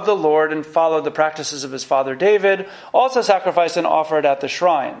loved the Lord and followed the practices of his father David, also sacrificed and offered at the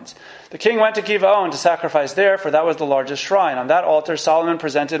shrines. The king went to Gibeon to sacrifice there, for that was the largest shrine. On that altar, Solomon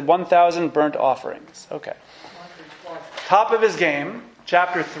presented 1,000 burnt offerings. Okay. Top of his game,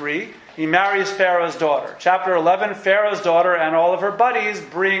 chapter 3, he marries Pharaoh's daughter. Chapter 11, Pharaoh's daughter and all of her buddies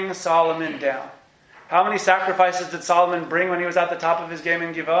bring Solomon down. How many sacrifices did Solomon bring when he was at the top of his game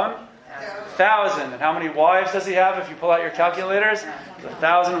in Gibeon? 1,000. And how many wives does he have if you pull out your calculators?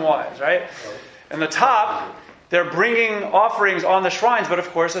 1,000 wives, right? And the top, they're bringing offerings on the shrines, but of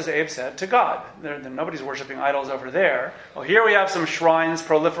course, as Abe said, to God. Nobody's worshiping idols over there. Well, here we have some shrines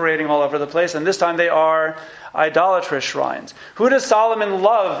proliferating all over the place, and this time they are idolatrous shrines. Who does Solomon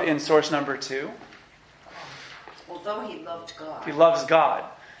love in source number 2? Although he loved God. He loves God.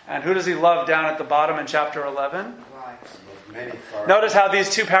 And who does he love down at the bottom in chapter 11? Notice how these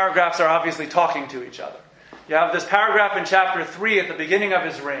two paragraphs are obviously talking to each other. You have this paragraph in chapter 3 at the beginning of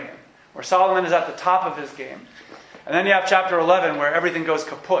his reign, where Solomon is at the top of his game. And then you have chapter 11 where everything goes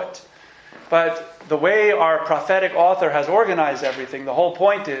kaput. But the way our prophetic author has organized everything, the whole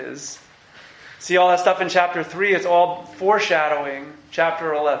point is, see all that stuff in chapter 3, it's all foreshadowing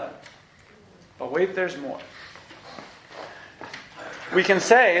chapter 11. But wait, there's more. We can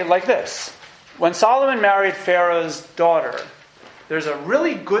say like this. When Solomon married Pharaoh's daughter, there's a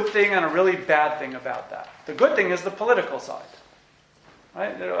really good thing and a really bad thing about that. The good thing is the political side.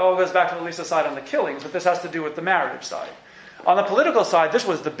 Right? It all goes back to Elisa's side on the killings, but this has to do with the marriage side. On the political side, this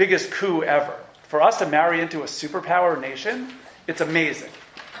was the biggest coup ever. For us to marry into a superpower nation, it's amazing.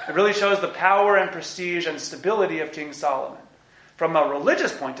 It really shows the power and prestige and stability of King Solomon. From a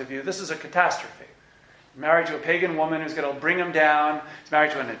religious point of view, this is a catastrophe. Married to a pagan woman who's going to bring him down. He's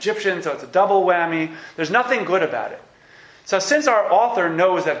married to an Egyptian, so it's a double whammy. There's nothing good about it. So since our author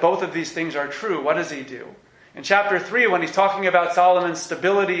knows that both of these things are true, what does he do? In chapter 3, when he's talking about Solomon's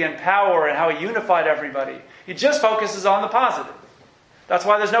stability and power and how he unified everybody, he just focuses on the positive. That's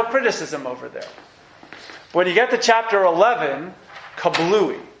why there's no criticism over there. When you get to chapter 11,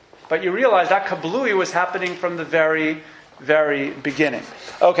 kablooey. But you realize that kablooey was happening from the very very beginning.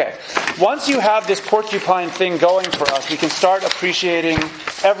 Okay, once you have this porcupine thing going for us, we can start appreciating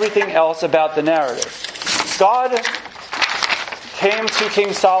everything else about the narrative. God came to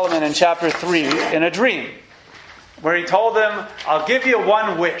King Solomon in chapter 3 in a dream, where he told him, I'll give you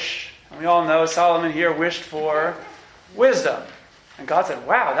one wish. And we all know Solomon here wished for wisdom. And God said,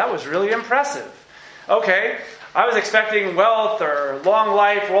 wow, that was really impressive. Okay, I was expecting wealth or long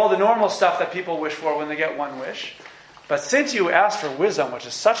life or all the normal stuff that people wish for when they get one wish. But since you asked for wisdom, which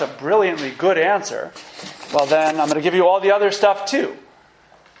is such a brilliantly good answer, well then I'm going to give you all the other stuff too.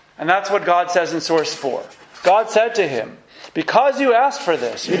 And that's what God says in source 4. God said to him, because you asked for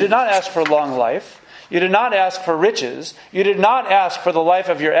this, you did not ask for long life, you did not ask for riches, you did not ask for the life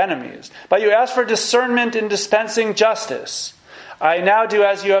of your enemies, but you asked for discernment in dispensing justice. I now do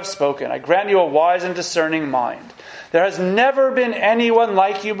as you have spoken. I grant you a wise and discerning mind. There has never been anyone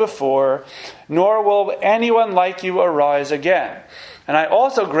like you before, nor will anyone like you arise again. And I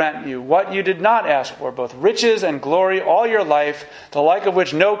also grant you what you did not ask for, both riches and glory all your life, the like of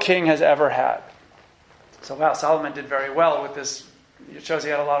which no king has ever had. So wow, Solomon did very well with this. It shows he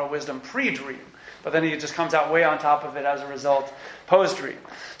had a lot of wisdom pre-dream. But then he just comes out way on top of it as a result post-dream.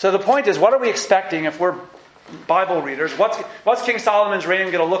 So the point is, what are we expecting if we're Bible readers? What's King Solomon's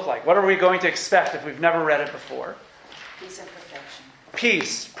reign going to look like? What are we going to expect if we've never read it before? Peace and perfection.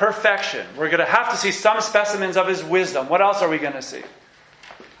 Peace, perfection. We're going to have to see some specimens of his wisdom. What else are we going to see?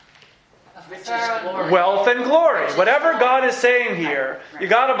 Riches, glory. Wealth and glory. Whatever God is saying here, you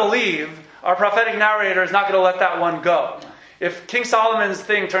got to believe our prophetic narrator is not going to let that one go. If King Solomon's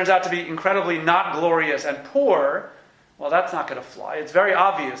thing turns out to be incredibly not glorious and poor, well, that's not going to fly. It's very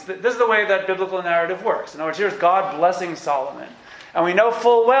obvious. This is the way that biblical narrative works. In other words, here's God blessing Solomon. And we know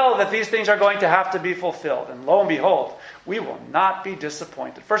full well that these things are going to have to be fulfilled. And lo and behold, we will not be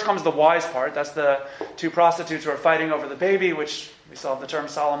disappointed. First comes the wise part. That's the two prostitutes who are fighting over the baby, which we saw the term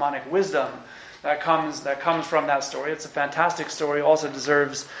Solomonic wisdom. That comes from that story. It's a fantastic story. Also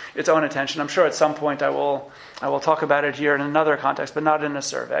deserves its own attention. I'm sure at some point I will talk about it here in another context, but not in a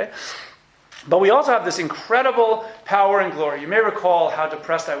survey. But we also have this incredible power and glory. You may recall how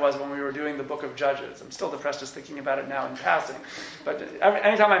depressed I was when we were doing the book of Judges. I'm still depressed just thinking about it now in passing. But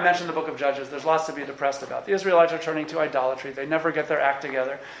anytime I mention the book of Judges, there's lots to be depressed about. The Israelites are turning to idolatry. They never get their act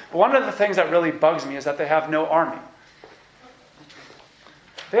together. But one of the things that really bugs me is that they have no army.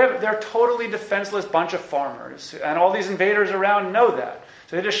 They're a totally defenseless bunch of farmers. And all these invaders around know that.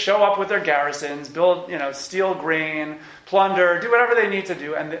 So they just show up with their garrisons, build, steal grain, plunder, do whatever they need to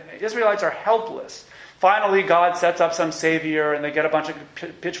do. And the Israelites are helpless. Finally, God sets up some savior, and they get a bunch of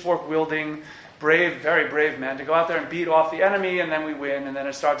pitchfork-wielding, very brave men to go out there and beat off the enemy, and then we win, and then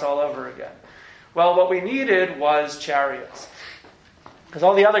it starts all over again. Well, what we needed was chariots. Because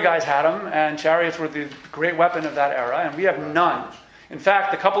all the other guys had them, and chariots were the great weapon of that era, and we have none. In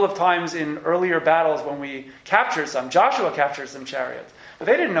fact, a couple of times in earlier battles when we captured some, Joshua captured some chariots. But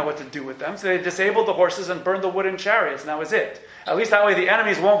they didn't know what to do with them, so they disabled the horses and burned the wooden chariots, and that was it. At least that way the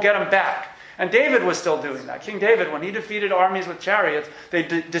enemies won't get them back. And David was still doing that. King David, when he defeated armies with chariots, they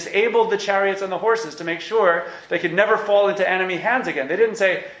disabled the chariots and the horses to make sure they could never fall into enemy hands again. They didn't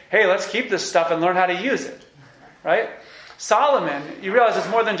say, hey, let's keep this stuff and learn how to use it. Right? Solomon, you realize it's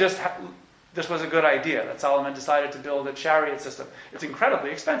more than just this was a good idea, that Solomon decided to build a chariot system. It's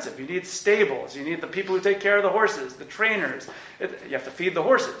incredibly expensive. You need stables. You need the people who take care of the horses, the trainers. You have to feed the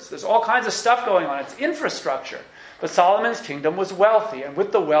horses. There's all kinds of stuff going on. It's infrastructure. But Solomon's kingdom was wealthy, and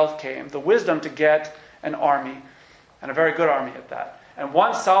with the wealth came the wisdom to get an army, and a very good army at that. And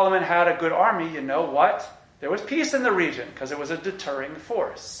once Solomon had a good army, you know what? There was peace in the region, because it was a deterring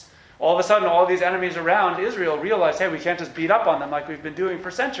force. All of a sudden, all of these enemies around Israel realized, hey, we can't just beat up on them like we've been doing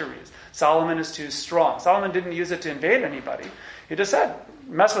for centuries. Solomon is too strong. Solomon didn't use it to invade anybody. He just said,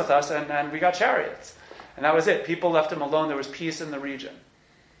 mess with us, and we got chariots. And that was it. People left him alone. There was peace in the region.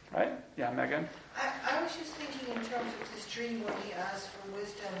 Right? Yeah, Megan? I was just thinking in terms of this dream when he asked for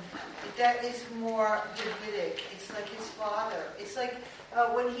wisdom, that is more Davidic. It's like his father. It's like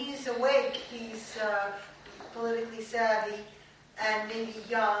when he's awake, he's politically savvy and maybe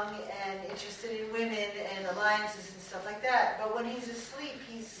young and interested in women and alliances and stuff like that. But when he's asleep,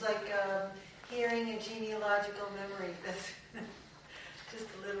 he's like hearing a genealogical memory. That's just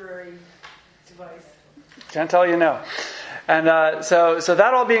a literary device. Can't tell you no. And so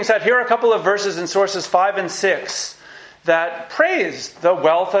that all being said, here are a couple of verses in sources 5 and 6 that praise the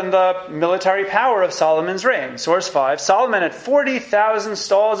wealth and the military power of Solomon's reign. Source 5, Solomon had 40,000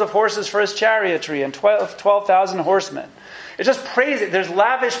 stalls of horses for his chariotry and 12,000 horsemen. It just praise it. There's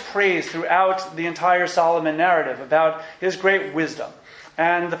lavish praise throughout the entire Solomon narrative about his great wisdom.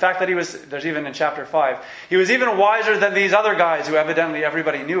 And the fact that there's even in chapter 5, he was even wiser than these other guys who evidently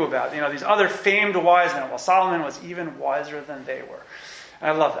everybody knew about. These other famed wise men. Well, Solomon was even wiser than they were. And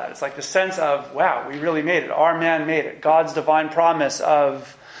I love that. It's like the sense of, wow, we really made it. Our man made it. God's divine promise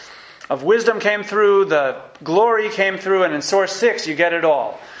of wisdom came through, the glory came through, and in source 6, you get it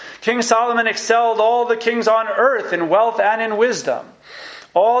all. King Solomon excelled all the kings on earth in wealth and in wisdom.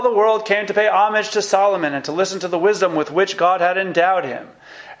 All the world came to pay homage to Solomon and to listen to the wisdom with which God had endowed him.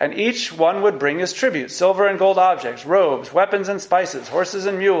 And each one would bring his tribute, silver and gold objects, robes, weapons and spices, horses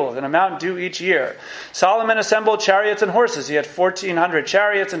and mules, an amount due each year. Solomon assembled chariots and horses. He had 1,400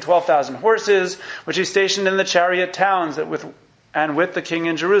 chariots and 12,000 horses, which he stationed in the chariot towns with the king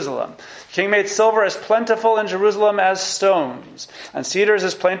in Jerusalem. The king made silver as plentiful in Jerusalem as stones, and cedars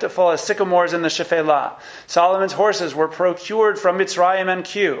as plentiful as sycamores in the Shephelah. Solomon's horses were procured from Mitzrayim and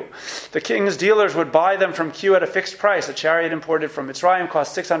Kue. The king's dealers would buy them from Kue at a fixed price. A chariot imported from Mitzrayim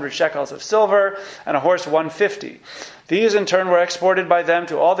cost 600 shekels of silver, and a horse 150. These in turn were exported by them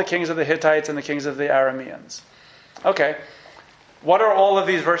to all the kings of the Hittites and the kings of the Arameans. Okay, what are all of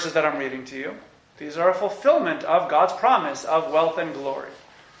these verses that I'm reading to you? These are a fulfillment of God's promise of wealth and glory.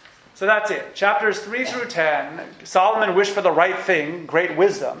 So that's it. Chapters 3 through 10, Solomon wished for the right thing, great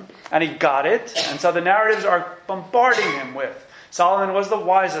wisdom, and he got it. And so the narratives are bombarding him with Solomon was the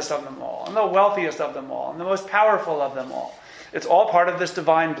wisest of them all, and the wealthiest of them all, and the most powerful of them all. It's all part of this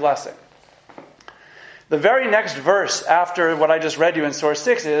divine blessing. The very next verse after what I just read you in source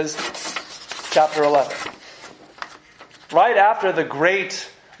 6 is chapter 11. Right after the great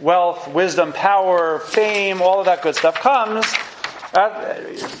wealth, wisdom, power, fame, all of that good stuff comes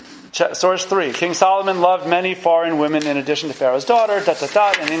at source 3. King Solomon loved many foreign women in addition to Pharaoh's daughter,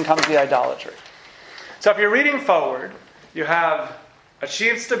 and in comes the idolatry. So if you're reading forward, you have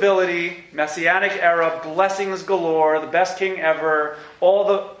achieved stability, messianic era, blessings galore, the best king ever, all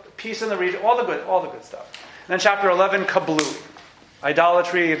the peace in the region, all the good stuff. And then chapter 11, kablooey.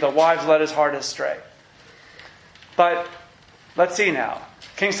 Idolatry, the wives led his heart astray. But let's see now.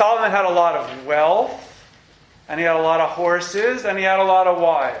 King Solomon had a lot of wealth, and he had a lot of horses, and he had a lot of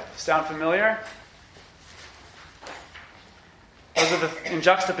wives. Sound familiar? In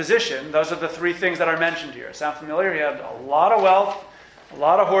juxtaposition, those are the three things that are mentioned here. Sound familiar? He had a lot of wealth, a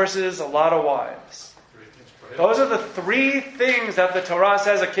lot of horses, a lot of wives. Those are the three things that the Torah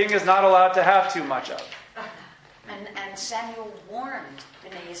says a king is not allowed to have too much of. And Samuel warned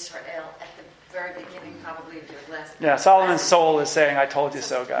Bnei Israel at the very beginning, probably of your lesson. Yeah, Solomon's soul is saying, I told you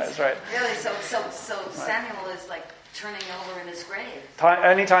so, guys, right? Really, so Samuel is like turning over in his grave.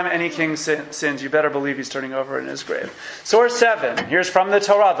 Anytime any king sins, you better believe he's turning over in his grave. Source 7, here's from the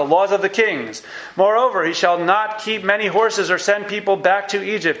Torah, the laws of the kings. Moreover, he shall not keep many horses or send people back to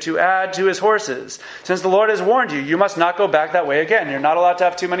Egypt to add to his horses. Since the Lord has warned you, you must not go back that way again. You're not allowed to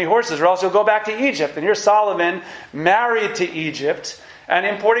have too many horses, or else you'll go back to Egypt. And here's Solomon married to Egypt and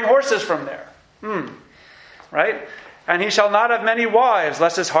importing horses from there. Right? And he shall not have many wives,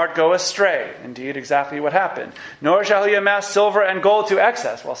 lest his heart go astray. Indeed, exactly what happened. Nor shall he amass silver and gold to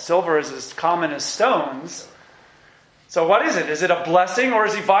excess. Well, silver is as common as stones. So what is it? Is it a blessing, or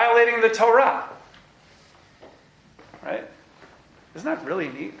is he violating the Torah? Right? Isn't that really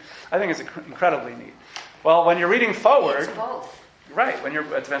neat? I think it's incredibly neat. Well, when you're reading forward... It's both. Right.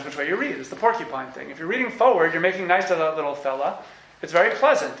 It depends which way you read. It's the porcupine thing. If you're reading forward, you're making nice to that little fella. It's very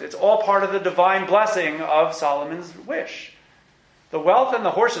pleasant. It's all part of the divine blessing of Solomon's wish. The wealth and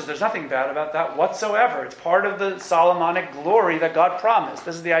the horses, there's nothing bad about that whatsoever. It's part of the Solomonic glory that God promised.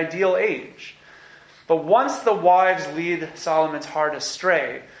 This is the ideal age. But once the wives lead Solomon's heart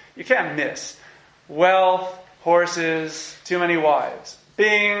astray, you can't miss wealth, horses, too many wives.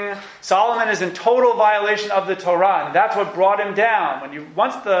 Bing! Solomon is in total violation of the Torah, and that's what brought him down.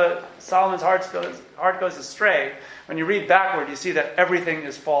 Once Solomon's heart goes astray, when you read backward, you see that everything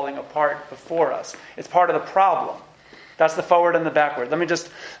is falling apart before us. It's part of the problem. That's the forward and the backward. Let me just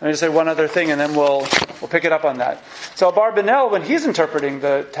say one other thing, and then we'll pick it up on that. So Abarbanel, when he's interpreting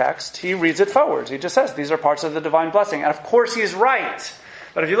the text, he reads it forwards. He just says these are parts of the divine blessing, and of course he's right.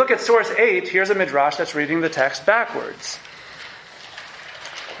 But if you look at source 8, here's a midrash that's reading the text backwards.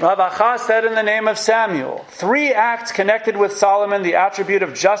 Rav Acha said in the name of Samuel, 3 acts connected with Solomon, the attribute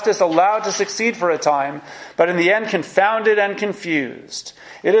of justice allowed to succeed for a time, but in the end confounded and confused.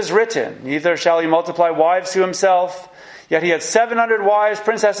 It is written, neither shall he multiply wives to himself, yet he had 700 wives,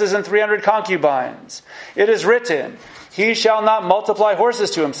 princesses, and 300 concubines. It is written, he shall not multiply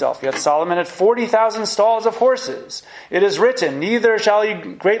horses to himself, yet Solomon had 40,000 stalls of horses. It is written, neither shall he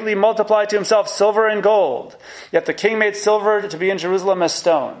greatly multiply to himself silver and gold, yet the king made silver to be in Jerusalem as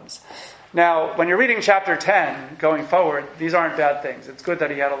stones. Now, when you're reading chapter 10 going forward, these aren't bad things. It's good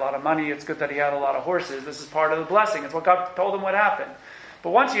that he had a lot of money. It's good that he had a lot of horses. This is part of the blessing. It's what God told him would happen.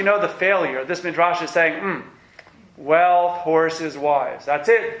 But once you know the failure, this midrash is saying, wealth, horses, wives. That's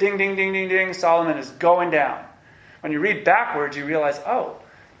it. Ding, ding, ding, ding, ding. Solomon is going down. When you read backwards, you realize,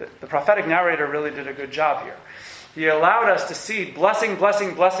 the prophetic narrator really did a good job here. He allowed us to see blessing,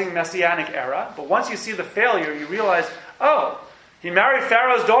 blessing, blessing, messianic era. But once you see the failure, you realize, he married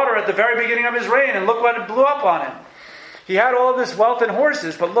Pharaoh's daughter at the very beginning of his reign, and look what it blew up on him. He had all this wealth and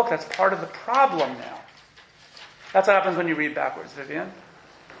horses, but look, that's part of the problem now. That's what happens when you read backwards. Vivian?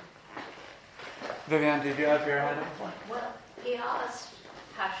 Vivian, did you have your hand up before? Well, he asked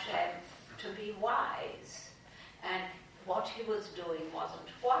Hashem to be wise, and what he was doing wasn't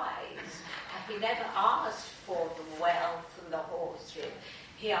wise. He never asked for the wealth and the horses.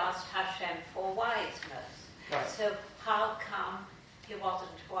 He asked Hashem for wiseness. Right. So how come he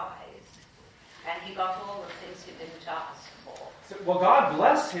wasn't wise? And he got all the things he didn't ask for. Well, God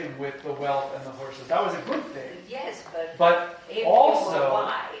blessed him with the wealth and the horses. That was a good thing. Yes, but But if also, he were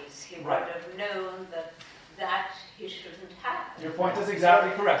wise, he right. would have known that he shouldn't have. Your point is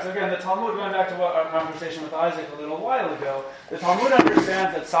exactly correct. So again, the Talmud, going back to our conversation with Isaac a little while ago, the Talmud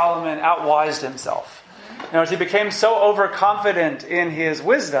understands that Solomon outwised himself. In other words, he became so overconfident in his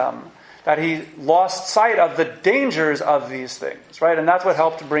wisdom that he lost sight of the dangers of these things, right? And that's what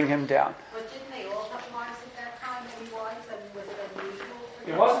helped bring him down. But didn't they all have wives at that time, any wives? And was it unusual?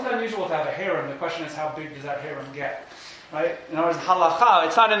 It wasn't unusual to have a harem. The question is, how big does that harem get? Right? In other words, halacha,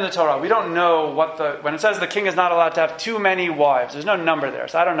 it's not in the Torah. We don't know when it says the king is not allowed to have too many wives, there's no number there,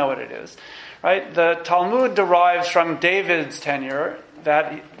 so I don't know what it is. Right? The Talmud derives from David's tenure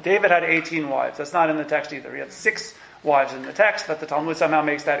that David had 18 wives. That's not in the text either. He had 6 wives in the text, but the Talmud somehow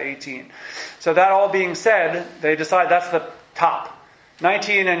makes that 18. So that all being said, they decide that's the top.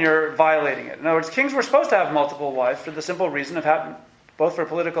 19 and you're violating it. In other words, kings were supposed to have multiple wives for the simple reason of having, both for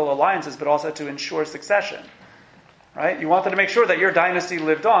political alliances, but also to ensure succession. Right? You wanted to make sure that your dynasty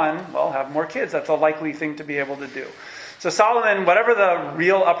lived on, well, have more kids. That's a likely thing to be able to do. So Solomon, whatever the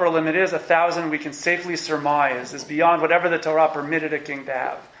real upper limit is, 1,000 we can safely surmise is beyond whatever the Torah permitted a king to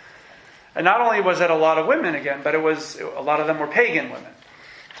have. And not only was it a lot of women again, but it was a lot of them were pagan women.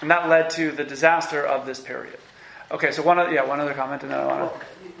 And that led to the disaster of this period. Okay, so one other comment, and then I want to...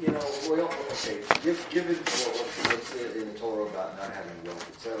 Given what's in the Torah about not having wealth,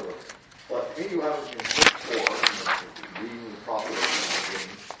 etc., but here you have in book 4, reading the prophet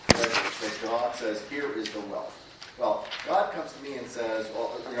that God says, here is the wealth. Well, God comes to me and says,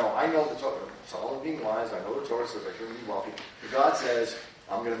 I know the Torah, Solomon being wise, I know the Torah says I shouldn't be wealthy. But God says,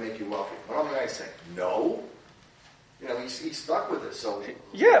 I'm going to make you wealthy. What am I going to say? No. He's stuck with it. So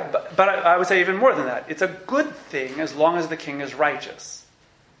yeah, but I would say even more than that. It's a good thing as long as the king is righteous.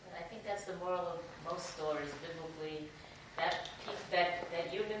 And I think that's the moral of most stories biblically, that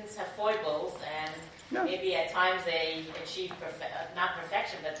humans have foibles, and maybe at times they achieve not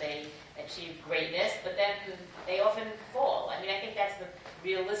perfection, but they achieve greatness, but then they often fall. I mean, I think that's the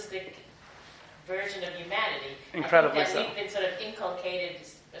realistic version of humanity. Incredibly I think that so. we've been sort of inculcated,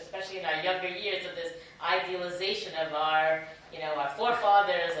 especially in our younger years, of this idealization of our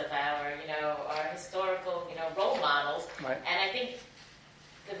forefathers, of our historical, role models. Right. And I think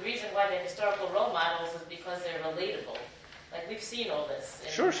the reason why they're historical role models is because they're relatable. Like, we've seen all this.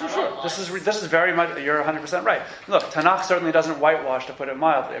 Sure. This is very much, you're 100% right. Look, Tanakh certainly doesn't whitewash, to put it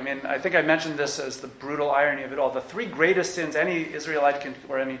mildly. I mean, I think I mentioned this as the brutal irony of it all. The 3 greatest sins any Israelite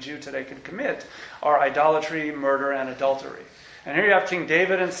or any Jew today can commit are idolatry, murder, and adultery. And here you have King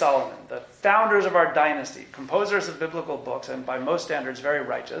David and Solomon, the founders of our dynasty, composers of biblical books, and by most standards very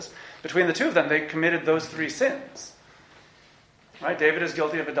righteous. Between the two of them, they committed those 3 sins. Right? David is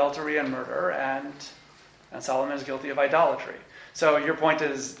guilty of adultery and murder, and Solomon is guilty of idolatry. So your point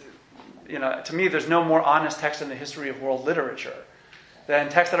is, to me, there's no more honest text in the history of world literature than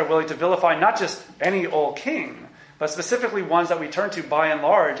texts that are willing to vilify not just any old king, but specifically ones that we turn to by and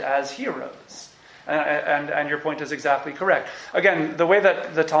large as heroes. And your point is exactly correct. Again, the way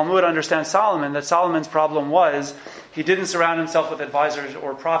that the Talmud understands Solomon, that Solomon's problem was he didn't surround himself with advisors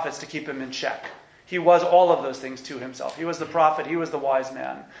or prophets to keep him in check. He was all of those things to himself. He was the prophet, he was the wise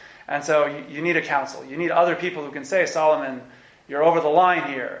man. And so you need a council. You need other people who can say, Solomon, you're over the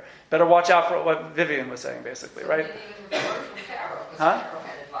line here. Better watch out for what Vivian was saying, basically, right? They even heard from Pharaoh, because Pharaoh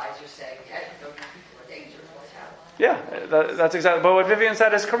had advisors saying, those people are dangerous, what's happening? Yeah, that's exactly. But what Vivian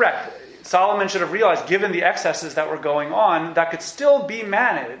said is correct. Solomon should have realized, given the excesses that were going on, that could still be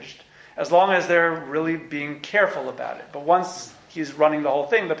managed as long as they're really being careful about it. But once he's running the whole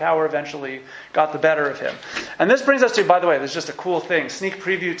thing. The power eventually got the better of him. And this brings us to, by the way, there's just a cool thing, sneak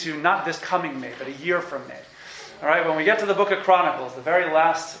preview to not this coming May, but a year from May. All right, when we get to the book of Chronicles, the very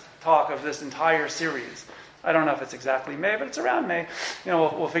last talk of this entire series, I don't know if it's exactly May, but it's around May.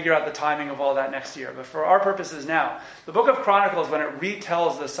 We'll figure out the timing of all that next year. But for our purposes now, the book of Chronicles, when it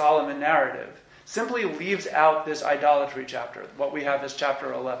retells the Solomon narrative, simply leaves out this idolatry chapter. What we have is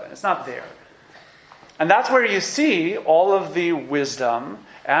chapter 11. It's not there. And that's where you see all of the wisdom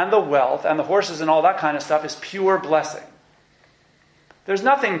and the wealth and the horses and all that kind of stuff is pure blessing. There's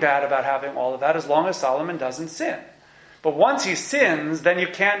nothing bad about having all of that as long as Solomon doesn't sin. But once he sins, then you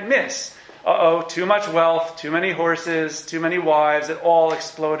can't miss. Too much wealth, too many horses, too many wives, it all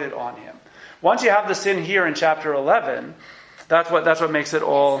exploded on him. Once you have the sin here in chapter 11, that's what makes it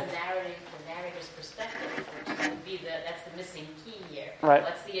all... It's the narrator's perspective, which would be that's the missing key here. Right.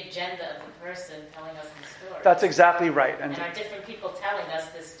 What's the agenda of the person telling us the story? That's exactly right. And are different people telling us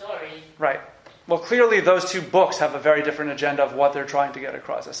this story? Right. Well, clearly those two books have a very different agenda of what they're trying to get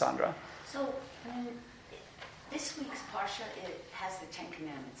across. Sandra? So, this week's Parsha, it has the Ten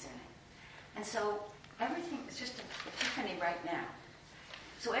Commandments in it. And so, everything is just an epiphany right now.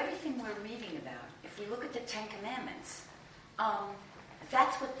 So everything we're reading about, if we look at the Ten Commandments,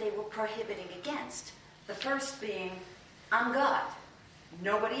 that's what they were prohibiting against. The first being, I'm God,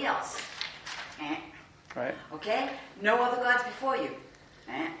 nobody else. Right. Okay? No other gods before you.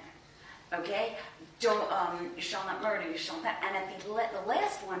 Okay? Don't, you shall not murder, you shall not... And at the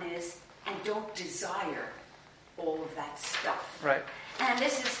last one is, and don't desire all of that stuff. Right. And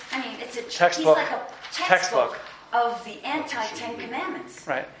this is, it's a textbook. He's like a textbook of the anti-Ten Commandments.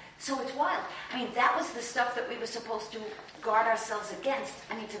 Right. So it's wild. That was the stuff that we were supposed to guard ourselves against.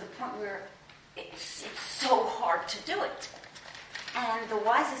 To the point where it's so hard to do it. And the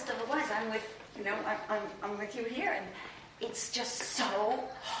wisest of the wise, I'm with you here, and it's just so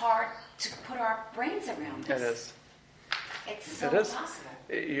hard to put our brains around this. It is. It's so It is. impossible.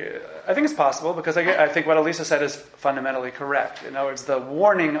 I think it's possible because I think what Elisa said is fundamentally correct. In other words, the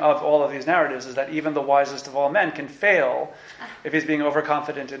warning of all of these narratives is that even the wisest of all men can fail if he's being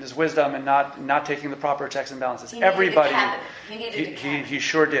overconfident in his wisdom and not taking the proper checks and balances. Everybody, he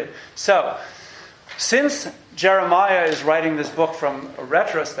sure did. So, since Jeremiah is writing this book from a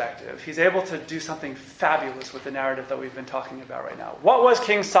retrospective, he's able to do something fabulous with the narrative that we've been talking about right now. What was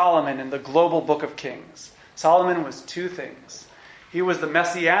King Solomon in the global book of Kings? Solomon was two things. He was the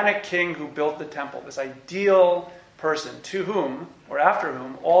messianic king who built the temple, this ideal person to whom, or after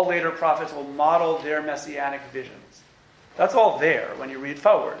whom, all later prophets will model their messianic visions. That's all there when you read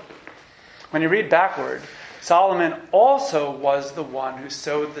forward. When you read backward, Solomon also was the one who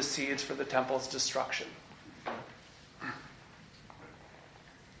sowed the seeds for the temple's destruction.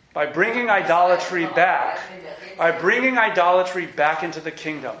 By bringing idolatry back into the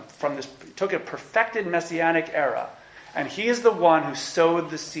kingdom, he took a perfected messianic era, and he is the one who sowed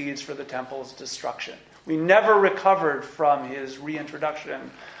the seeds for the temple's destruction. We never recovered from his reintroduction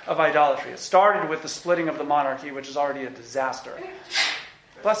of idolatry. It started with the splitting of the monarchy, which is already a disaster.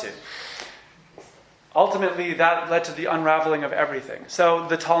 Bless you. Ultimately, that led to the unraveling of everything. So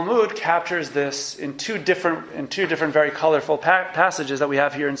the Talmud captures this in two different very colorful passages that we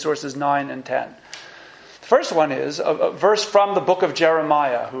have here in sources 9 and 10. The first one is a verse from the book of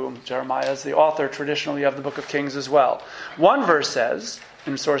Jeremiah, whom Jeremiah is the author traditionally of the book of Kings as well. One verse says,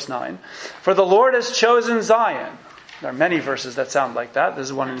 in source 9, "For the Lord has chosen Zion." There are many verses that sound like that. This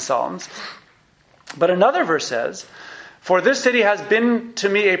is one in Psalms. But another verse says, "For this city has been to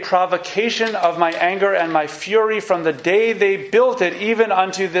me a provocation of my anger and my fury from the day they built it, even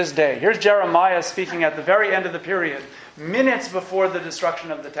unto this day." Here's Jeremiah speaking at the very end of the period, minutes before the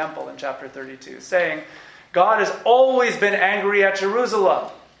destruction of the temple in chapter 32, saying, God has always been angry at Jerusalem.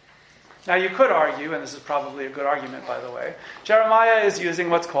 Now you could argue, and this is probably a good argument by the way, Jeremiah is using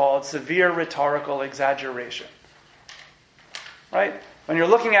what's called severe rhetorical exaggeration. Right? When you're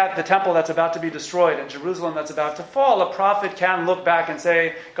looking at the temple that's about to be destroyed and Jerusalem that's about to fall, a prophet can look back and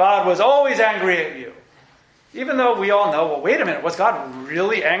say, God was always angry at you. Even though we all know, well, wait a minute, was God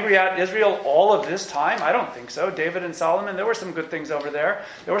really angry at Israel all of this time? I don't think so. David and Solomon, there were some good things over there.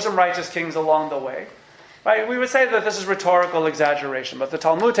 There were some righteous kings along the way. Right? We would say that this is rhetorical exaggeration, but the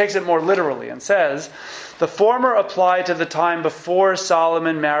Talmud takes it more literally and says, the former applied to the time before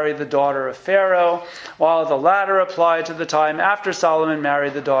Solomon married the daughter of Pharaoh, while the latter applied to the time after Solomon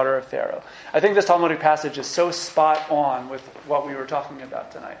married the daughter of Pharaoh. I think this Talmudic passage is so spot on with what we were talking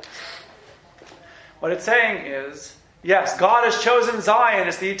about tonight. What it's saying is, yes, God has chosen Zion.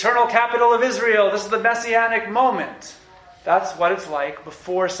 It's the eternal capital of Israel. This is the messianic moment. That's what it's like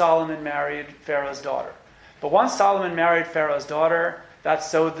before Solomon married Pharaoh's daughter. But once Solomon married Pharaoh's daughter, that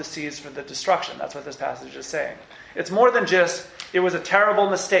sowed the seeds for the destruction. That's what this passage is saying. It's more than just, it was a terrible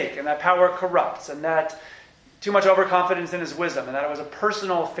mistake, and that power corrupts, and that too much overconfidence in his wisdom, and that it was a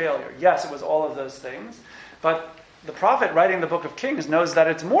personal failure. Yes, it was all of those things. But the prophet writing the book of Kings knows that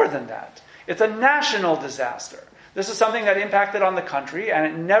it's more than that. It's a national disaster. This is something that impacted on the country, and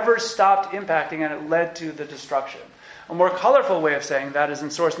it never stopped impacting, and it led to the destruction. A more colorful way of saying that is in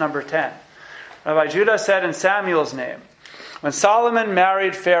source number 10. Rabbi Judah said in Samuel's name, when Solomon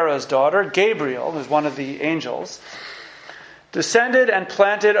married Pharaoh's daughter, Gabriel, who's one of the angels, descended and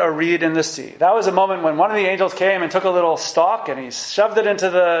planted a reed in the sea. That was a moment when one of the angels came and took a little stalk and he shoved it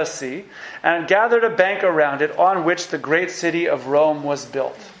into the sea and gathered a bank around it on which the great city of Rome was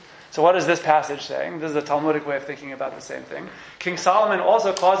built. So what is this passage saying? This is a Talmudic way of thinking about the same thing. King Solomon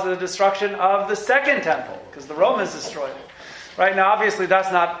also caused the destruction of the second temple because the Romans destroyed it. Right now, obviously, that's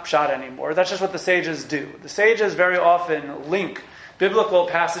not pshat anymore. That's just what the sages do. The sages very often link biblical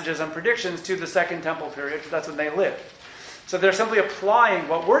passages and predictions to the second temple period because that's when they lived. So they're simply applying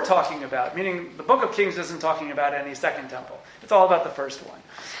what we're talking about, meaning the book of Kings isn't talking about any second temple. It's all about the first one.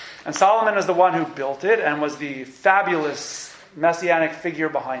 And Solomon is the one who built it and was the fabulous messianic figure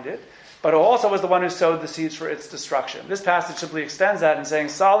behind it, but also was the one who sowed the seeds for its destruction. This passage simply extends that and saying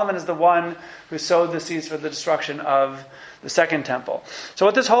Solomon is the one who sowed the seeds for the destruction of the second temple. So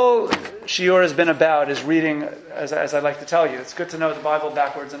what this whole shiur has been about is reading, as I like to tell you, it's good to know the Bible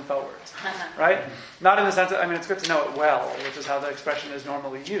backwards and forwards, right? Not in the sense that, it's good to know it well, which is how the expression is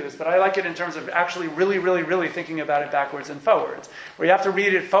normally used, but I like it in terms of actually really, really, really thinking about it backwards and forwards, where you have to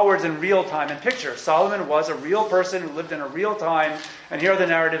read it forwards in real time and picture. Solomon was a real person who lived in a real time, and here are the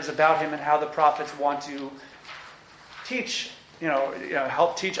narratives about him and how the prophets want to teach,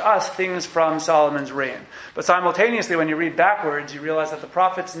 help teach us things from Solomon's reign. But simultaneously, when you read backwards, you realize that the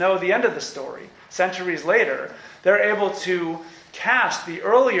prophets know the end of the story. Centuries later, they're able to cast the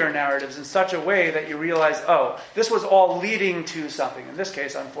earlier narratives in such a way that you realize, this was all leading to something. In this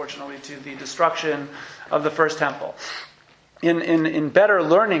case, unfortunately, to the destruction of the first temple. In better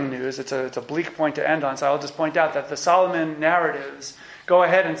learning news, it's a bleak point to end on, so I'll just point out that the Solomon narratives go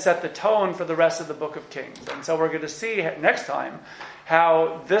ahead and set the tone for the rest of the book of Kings. And so we're going to see next time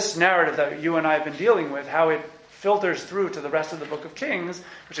how this narrative that you and I have been dealing with, how it filters through to the rest of the book of Kings,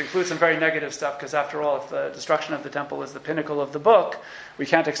 which includes some very negative stuff, because after all, if the destruction of the temple is the pinnacle of the book, we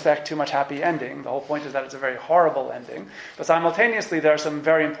can't expect too much happy ending. The whole point is that it's a very horrible ending. But simultaneously, there are some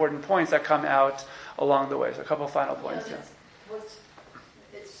very important points that come out along the way. So a couple of final points.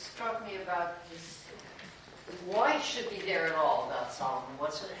 It struck me about this. Why should be there at all about Solomon?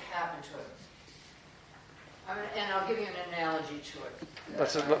 What's going to happen to him? And I'll give you an analogy to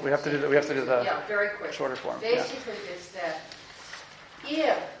it. We have to do the very quick. Shorter form. Basically, it's that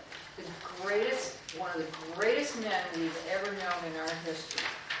if one of the greatest men we've ever known in our history,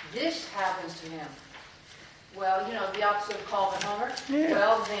 this happens to him. Well, the opposite of Calvin Homer. Yeah.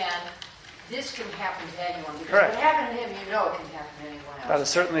 Well, then this can happen to anyone because Correct. if it happened to him, it can happen to anyone else. That is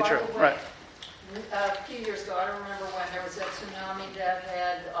certainly true. Right. A few years ago, I don't remember when, there was that tsunami that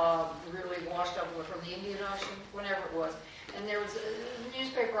had really washed up from the Indian Ocean, whenever it was. And there was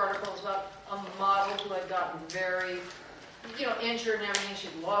newspaper articles about a model who had gotten very, injured and everything.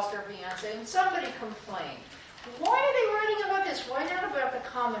 She'd lost her fiancé, and somebody complained. Why are they writing about this? Why not about the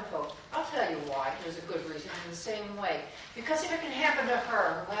common folk? I'll tell you why. There's a good reason in the same way. Because if it can happen to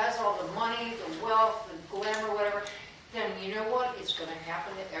her, who has all the money, the wealth, the glamour, whatever, then you know what? It's going to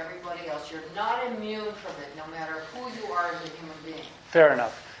happen to everybody else. You're not immune from it, no matter who you are as a human being. Fair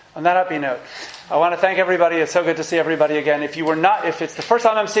enough. On that happy note, I want to thank everybody. It's so good to see everybody again. If it's the first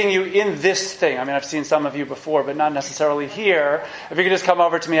time I'm seeing you in this thing, I've seen some of you before, but not necessarily here. If you could just come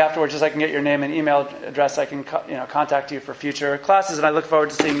over to me afterwards, just so I can get your name and email address, I can contact you for future classes, and I look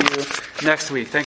forward to seeing you next week. Thank